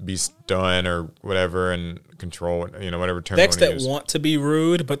try to be stun or whatever and control, whatever term decks that use. want to be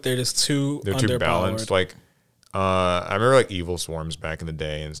rude, but they're just too balanced. Like I remember like Evil Swarms back in the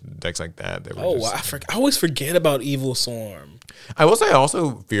day and decks like that. They were I always forget about Evil Swarm. I will say I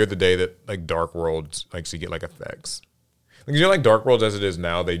also fear the day that like Dark Worlds like you get like effects. Like like Dark Worlds as it is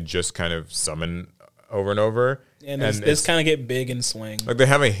now, they just kind of summon over and over. And it's kind of get big and swing. Like they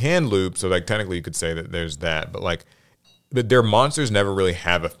have a hand loop, so like technically you could say that there's that, but their monsters never really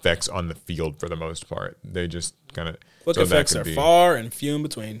have effects on the field for the most part. They just kind of Quick effects are far and few in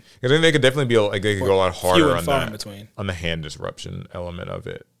between. I think they could definitely be like they could go a lot harder on that in between. On the hand disruption element of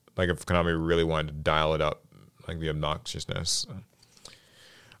it. Like if Konami really wanted to dial it up, like the obnoxiousness. All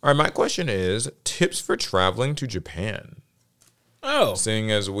right, my question is tips for traveling to Japan. Oh,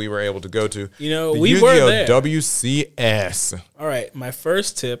 seeing as we were able to go to we Yu-Gi-Oh were there. WCS. All right, my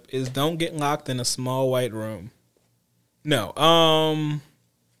first tip is don't get locked in a small white room. No. All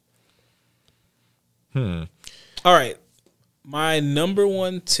right. My number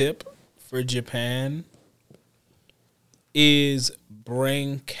one tip for Japan is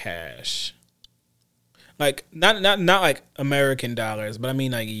bring cash. Like not like American dollars, but I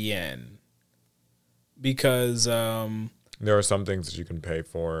mean like yen. Because there are some things that you can pay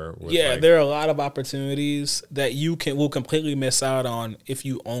for. There are a lot of opportunities that you will completely miss out on if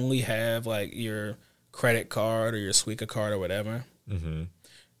you only have like your credit card or your Suica card or whatever. Mm-hmm.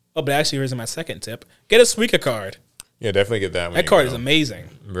 Oh, but actually, here's my second tip: get a Suica card. Yeah, definitely get that. That card is amazing.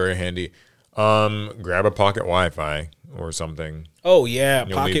 Very handy. Grab a pocket Wi-Fi or something. Oh yeah,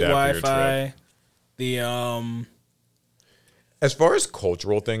 pocket Wi-Fi. As far as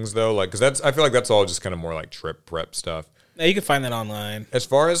cultural things though, like because I feel like that's all just kind of more like trip prep stuff. Yeah, you can find that online. As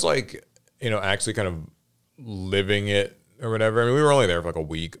far as like actually kind of living it or whatever. I mean, we were only there for like a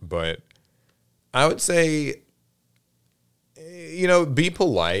week, but I would say, be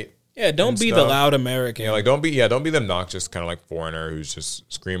polite. Yeah, don't be the loud American. Yeah, like don't be the obnoxious kind of like foreigner who's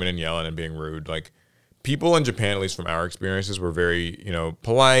just screaming and yelling and being rude. Like people in Japan, at least from our experiences, were very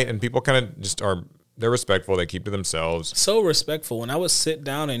polite, and people kind of just they're respectful. They keep to themselves. So respectful. When I would sit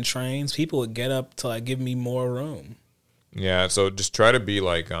down in trains, people would get up to like give me more room. Yeah, so just try to be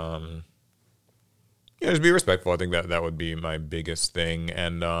like, just be respectful. I think that would be my biggest thing,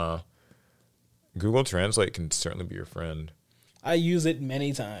 and Google Translate can certainly be your friend. I use it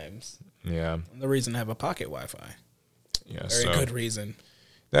many times. Yeah. The reason I have a pocket Wi-Fi. Yeah. Very good reason.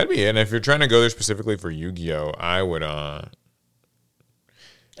 That'd be it. And if you're trying to go there specifically for Yu-Gi-Oh, I would I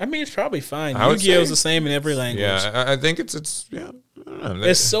mean, it's probably fine. Yu-Gi-Oh is the same in every language. Yeah, I think it's yeah. I don't know.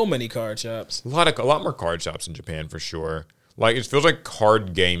 There's so many card shops. A lot more card shops in Japan for sure. Like it feels like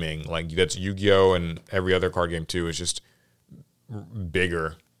card gaming. Like that's Yu-Gi-Oh and every other card game too. It's just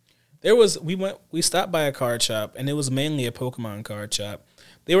bigger. We stopped by a card shop, and it was mainly a Pokemon card shop.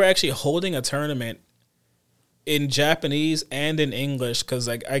 They were actually holding a tournament in Japanese and in English because,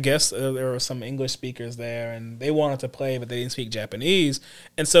 like, I guess there were some English speakers there, and they wanted to play, but they didn't speak Japanese,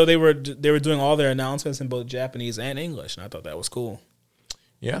 and so they were doing all their announcements in both Japanese and English, and I thought that was cool.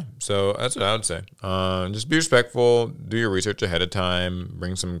 Yeah, so that's what I would say. Just be respectful. Do your research ahead of time.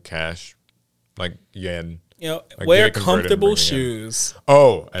 Bring some cash, like yen. Like wear comfortable shoes.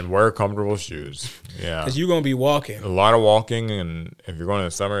 Oh, and wear comfortable shoes. Yeah. Because you're going to be walking. A lot of walking, and if you're going in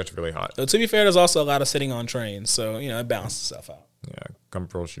the summer, it's really hot. So to be fair, there's also a lot of sitting on trains, so, it balances itself out. Yeah,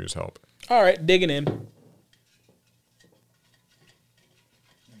 comfortable shoes help. All right, digging in.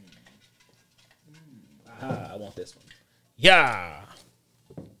 I want this one. Yeah.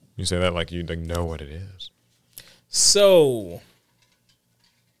 You say that like you like know what it is. So,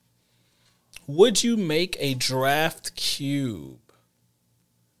 would you make a draft cube?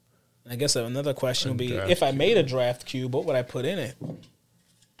 I guess another question would be, if I made a draft cube, what would I put in it?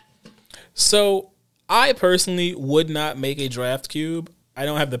 So, I personally would not make a draft cube. I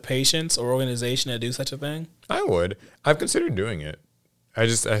don't have the patience or organization to do such a thing. I would. I've considered doing it. I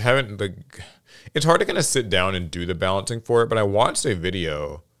haven't, like, it's hard to kind of sit down and do the balancing for it, but I watched a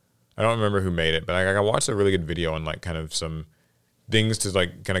video. I don't remember who made it, but I watched a really good video on, like, kind of some things to,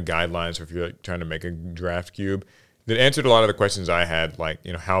 like, kind of guidelines for if you're, like, trying to make a draft cube that answered a lot of the questions I had, like,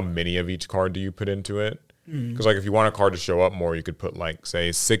 you know, how many of each card do you put into it? Because, like, if you want a card to show up more, you could put, like,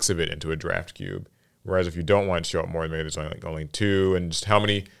 say, 6 of it into a draft cube. Whereas if you don't want it to show up more, maybe there's only 2, and just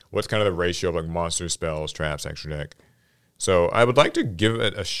what's kind of the ratio of, like, monsters, spells, traps, extra deck. So I would like to give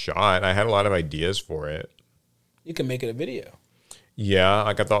it a shot. I had a lot of ideas for it. You can make it a video. Yeah,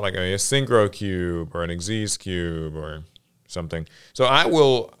 like I thought like a synchro cube or an Xyz cube or something. So I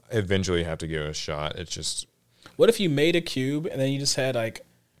will eventually have to give it a shot. It's just, what if you made a cube and then you just had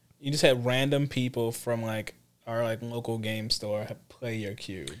random people from like our like local game store play your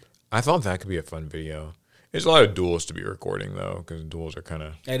cube? I thought that could be a fun video. There's a lot of duels to be recording though, because duels are kind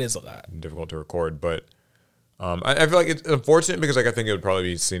of, it is a lot difficult to record. But I feel like it's unfortunate because like I think it would probably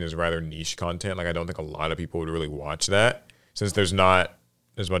be seen as rather niche content. Like I don't think a lot of people would really watch that since there's not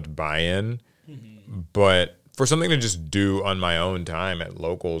as much buy-in. Mm-hmm. But for something to just do on my own time at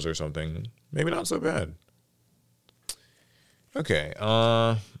locals or something, maybe not so bad. Okay.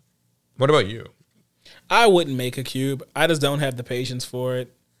 What about you? I wouldn't make a cube. I just don't have the patience for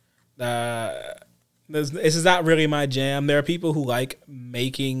it. This is not really my jam. There are people who like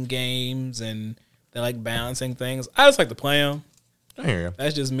making games and they like balancing things. I just like to play them. I hear you.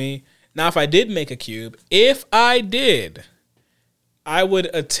 That's just me. Now, if I did make a cube, I would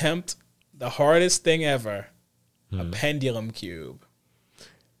attempt the hardest thing ever, a pendulum cube.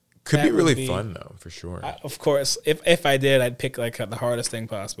 Could be really fun, though, for sure. Of course, if I did, I'd pick like the hardest thing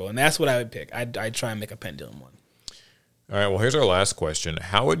possible, and that's what I would pick. I'd try and make a pendulum one. All right, well, here's our last question.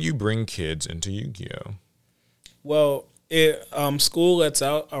 How would you bring kids into Yu-Gi-Oh? Well, school lets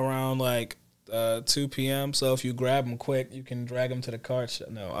out around like 2 p.m., so if you grab them quick, you can drag them to the card show.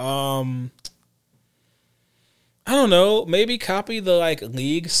 No, I don't know. Maybe copy the like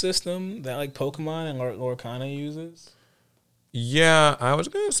league system that like Pokemon and Lorcana uses. Yeah, I was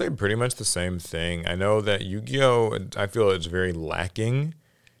going to say pretty much the same thing. I know that Yu-Gi-Oh, I feel it's very lacking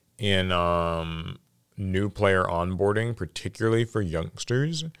in new player onboarding, particularly for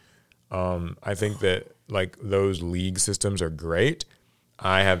youngsters. I think that like those league systems are great.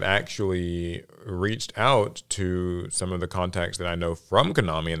 I have actually reached out to some of the contacts that I know from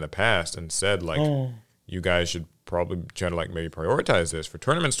Konami in the past and said like, you guys should probably try to like maybe prioritize this for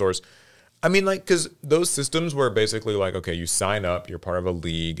tournament stores. I mean, like, because those systems were basically like, okay, you sign up, you're part of a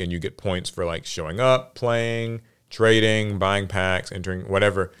league, and you get points for like showing up, playing, trading, buying packs, entering,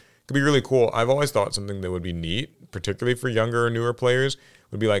 whatever. Could be really cool. I've always thought something that would be neat, particularly for younger or newer players,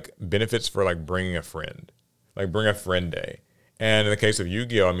 would be like benefits for like bringing a friend, like bring a friend day. And in the case of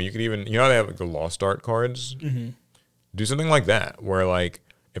Yu-Gi-Oh, I mean, you could even, you know how they have like the Lost Art cards? Mm-hmm. Do something like that, where like,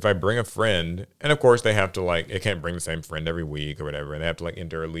 if I bring a friend, and of course they have to like, it can't bring the same friend every week or whatever, and they have to like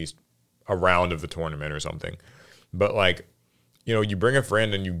enter at least a round of the tournament or something. But like, you know, you bring a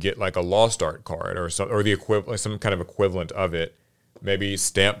friend and you get like a Lost Art card or some, or the equivalent, some kind of equivalent of it. Maybe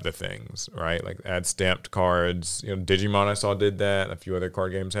stamp the things, right? Like add stamped cards. You know, Digimon I saw did that. A few other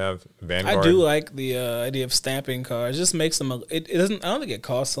card games have. Vanguard. I do like the idea of stamping cards. It just makes them. It doesn't. I don't think it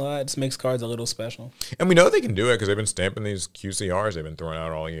costs a lot. It just makes cards a little special. And we know they can do it because they've been stamping these QCRs they've been throwing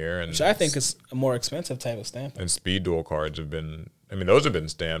out all year. And which I think is a more expensive type of stamping. And speed duel cards have been. I mean, those have been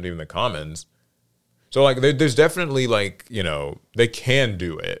stamped. Even the commons. So like, there's definitely like, you know, they can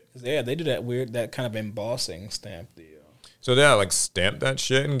do it. Yeah, they do that kind of embossing stamp deal. So yeah, like stamp that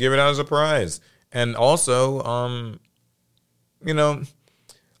shit and give it out as a prize. And also, you know,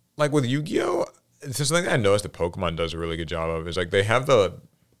 like with Yu-Gi-Oh, it's just something that I noticed that Pokemon does a really good job of is like they have the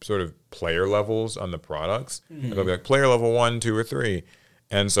sort of player levels on the products. Mm-hmm. They'll be like player level 1, 2, or 3.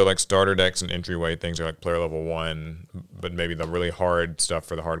 And so like starter decks and entryway things are like player level 1, but maybe the really hard stuff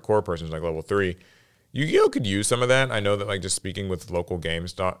for the hardcore person is like level 3. Yu-Gi-Oh could use some of that. I know that like just speaking with local game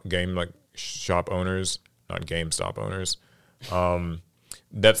like shop owners, not GameStop owners,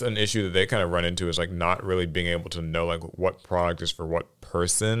 that's an issue that they kind of run into is like not really being able to know like what product is for what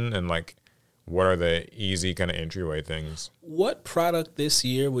person and like what are the easy kind of entryway things. What product this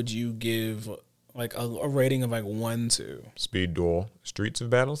year would you give like a rating of like 1 to? Speed Duel, Streets of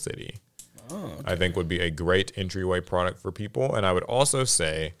Battle City. Oh, okay. I think would be a great entryway product for people. And I would also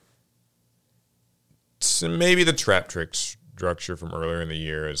say maybe the trap trick structure from earlier in the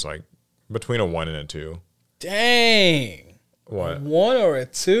year is like between a 1 and a 2. Dang. What? A 1 or a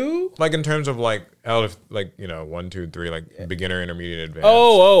 2? Like in terms of like out of like 1, 2, 3, like beginner, intermediate, advanced.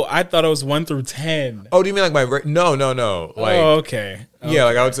 Oh, I thought it was 1 through 10. Oh, do you mean like no? Like, okay. Yeah,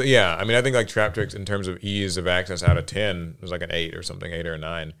 like I would say, yeah. I mean, I think like trap tricks in terms of ease of access out of 10 was like an 8 or something, 8 or a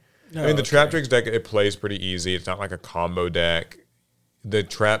 9. I mean, the trap tricks deck, it plays pretty easy. It's not like a combo deck. The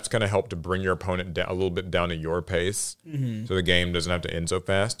traps kind of help to bring your opponent a little bit down to your pace, so the game doesn't have to end so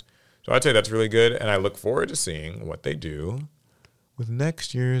fast. So I'd say that's really good, and I look forward to seeing what they do with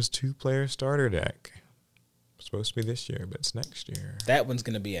next year's 2-player starter deck. It's supposed to be this year, but it's next year. That one's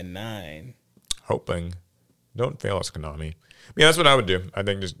going to be a 9. Hoping. Don't fail us, Konami. Yeah, that's what I would do. I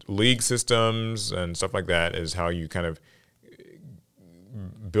think just league systems and stuff like that is how you kind of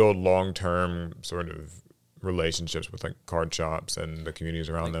build long-term sort of relationships with like card shops and the communities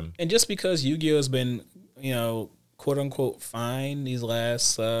around them. And just because Yu-Gi-Oh has been, quote unquote fine these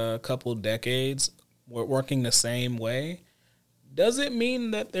last couple decades, working the same way, doesn't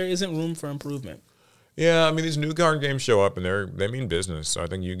mean that there isn't room for improvement. Yeah, I mean these new card games show up and they mean business. So I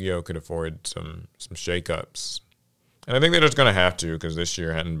think Yu-Gi-Oh could afford some shakeups, and I think they're just gonna have to because this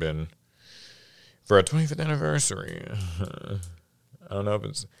year hadn't been for a 25th anniversary. I don't know if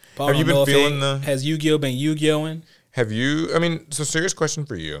it's. Paul, have you been feeling Has Yu-Gi-Oh been Yu-Gi-Ohing? Have you? I mean, so serious question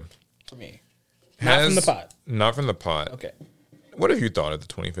for you. For me, not from the pot. Not from the pot. Okay. What have you thought of the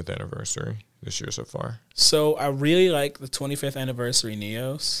 25th anniversary this year so far? So I really like the 25th anniversary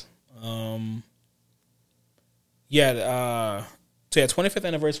Neos. 25th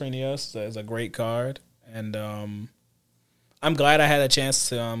anniversary Neos is a great card, and I'm glad I had a chance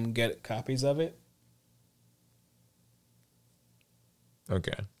to get copies of it.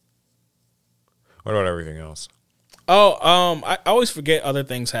 Okay. What about everything else? I always forget other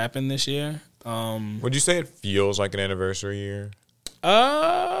things happened this year. Would you say it feels like an anniversary year?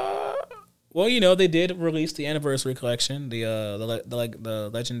 Well, they did release the anniversary collection, the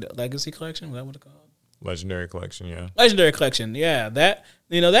Legend Legacy collection. Was that what it's called? Legendary collection, yeah. Legendary collection, yeah. That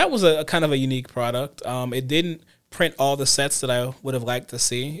that was a kind of a unique product. It didn't print all the sets that I would have liked to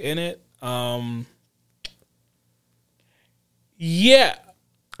see in it. Yeah.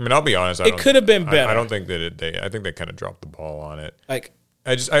 I mean, I'll be honest. It could have been better. I don't think that I think they kind of dropped the ball on it. Like,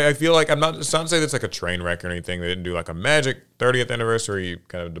 I feel like it's not to say that's like a train wreck or anything. They didn't do like a Magic 30th anniversary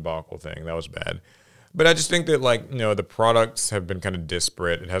kind of debacle thing. That was bad. But I just think that the products have been kind of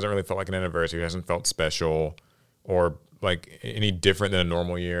disparate. It hasn't really felt like an anniversary. It hasn't felt special or like any different than a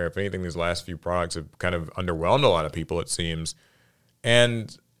normal year. If anything, these last few products have kind of underwhelmed a lot of people, it seems.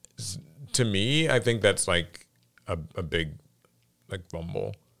 And to me, I think that's like a big like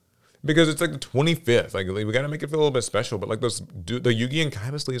fumble. Because it's like the 25th. Like, we got to make it feel a little bit special. But, like, the Yu-Gi and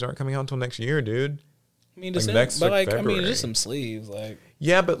Kaiba sleeves aren't coming out until next year, dude. I mean, just some sleeves. Like,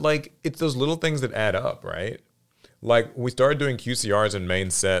 yeah, but, like, it's those little things that add up, right? Like, we started doing QCRs and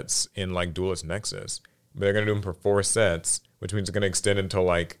main sets in, like, Duelist Nexus. But they're going to do them for 4 sets, which means it's going to extend until,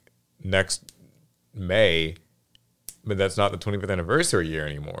 like, next May. But that's not the 25th anniversary year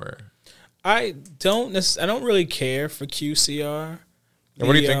anymore. I don't really care for QCR. And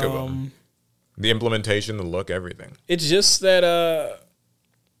what do you think of them? The implementation, the look, everything. It's just that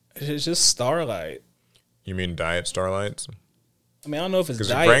it's just Starlight. You mean Diet Starlights? I mean, I don't know if it's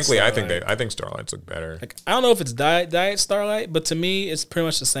Diet. Because frankly, Starlight. I think Starlights look better. Like, I don't know if it's Diet Starlight, but to me, it's pretty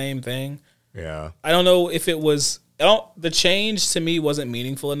much the same thing. Yeah. I don't know if it was. The change to me wasn't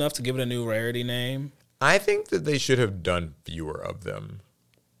meaningful enough to give it a new rarity name. I think that they should have done fewer of them.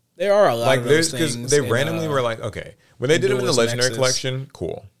 There are a lot of those things. Because they randomly were like, okay, when they did them in the Legendary Collection,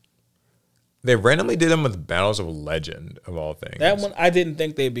 cool. They randomly did them with Battles of Legend, of all things. That one, I didn't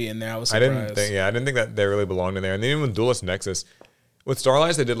think they'd be in there. I was surprised. I didn't think that they really belonged in there. And then even with Duelist Nexus, with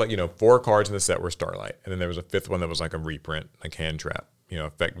Starlights, they did 4 cards in the set were Starlight. And then there was a 5th one that was like a reprint, like Hand Trap,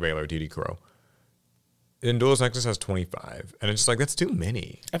 Effect Veiler, DD Crow. And Duelist Nexus has 25. And it's just like, that's too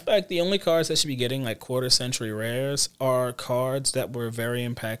many. I feel like the only cards that should be getting quarter century rares are cards that were very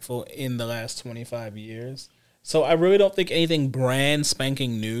impactful in the last 25 years. So I really don't think anything brand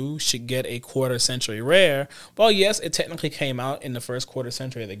spanking new should get a quarter century rare. Well, yes, it technically came out in the first quarter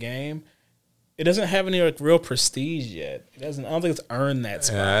century of the game. It doesn't have any real prestige yet. It doesn't. I don't think it's earned that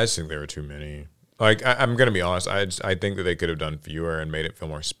spot. I just think there were too many. I'm going to be honest. I think that they could have done fewer and made it feel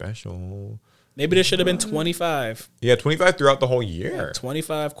more special. Maybe there should have been 25. Yeah, 25 throughout the whole year. Yeah,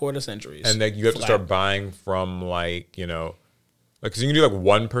 25 quarter centuries. And then you have to start buying from because you can do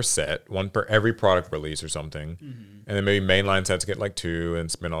one per set, one per every product release or something. Mm-hmm. And then maybe mainline sets get 2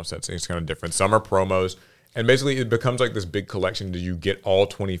 and spin-off sets. It's kind of different. Some are promos. And basically it becomes this big collection. Do you get all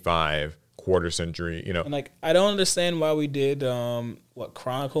 25 quarter century, you know. And like, I don't understand why we did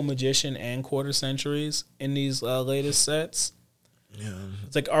Chronicle Magician and Quarter Centuries in these latest sets. Yeah,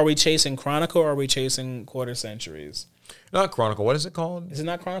 it's like, are we chasing Chronicle or are we chasing Quarter Centuries? Not Chronicle. What is it called? Is it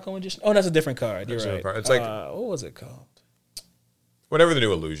not Chronicle Magician? Oh, that's a different card. You're right. It's like what was it called? Whatever the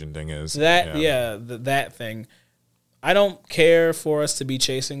new illusion thing is. That thing. I don't care for us to be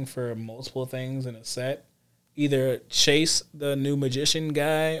chasing for multiple things in a set. Either chase the new magician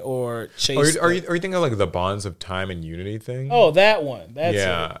guy or chase. Are you thinking of like the Bonds of Time and Unity thing? Oh, that one. That's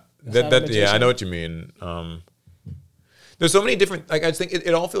I know what you mean. There's so many different. Like, I think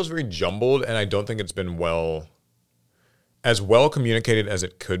it all feels very jumbled, and I don't think it's been as well communicated as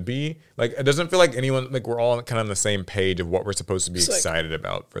it could be. Like, it doesn't feel like anyone, like, we're all kind of on the same page of what we're supposed to be excited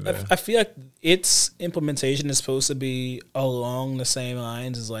about for the. I feel like its implementation is supposed to be along the same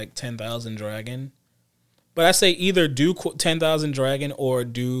lines as like 10,000 Dragon. But I say either do 10,000 Dragon or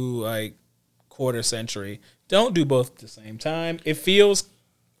do like Quarter Century. Don't do both at the same time. It feels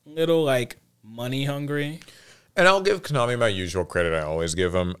a little like money hungry. And I'll give Konami my usual credit I always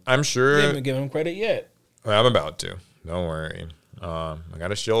give them. I'm sure. You haven't given him credit yet. I'm about to. Don't worry. I got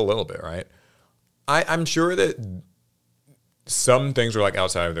to shill a little bit, right? I'm sure that some things are like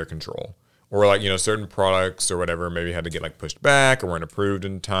outside of their control, or like, you know, certain products or whatever maybe had to get like pushed back or weren't approved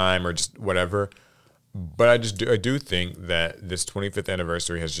in time or just whatever. But I do think that this 25th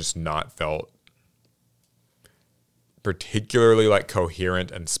anniversary has just not felt particularly like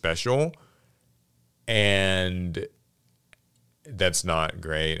coherent and special, and that's not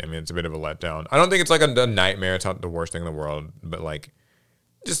great. I mean, it's a bit of a letdown. I don't think it's like a nightmare. It's not the worst thing in the world, but like,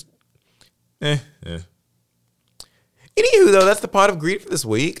 just, Anywho, though, that's the pod of greed for this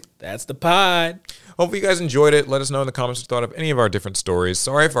week. That's the pod. Hopefully you guys enjoyed it. Let us know in the comments what you thought of any of our different stories.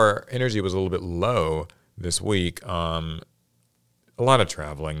 Sorry if our energy was a little bit low this week. A lot of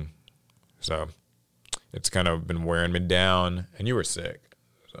traveling, so it's kind of been wearing me down. And you were sick,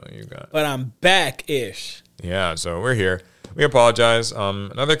 so you got. But I'm back-ish. Yeah, so we're here. We apologize.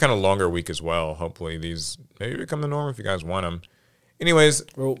 Another kind of longer week as well. Hopefully these maybe become the norm if you guys want them. Anyways.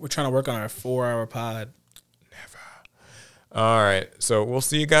 We're trying to work on our 4-hour pod. Never. All right. So we'll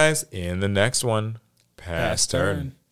see you guys in the next one. Pass turn.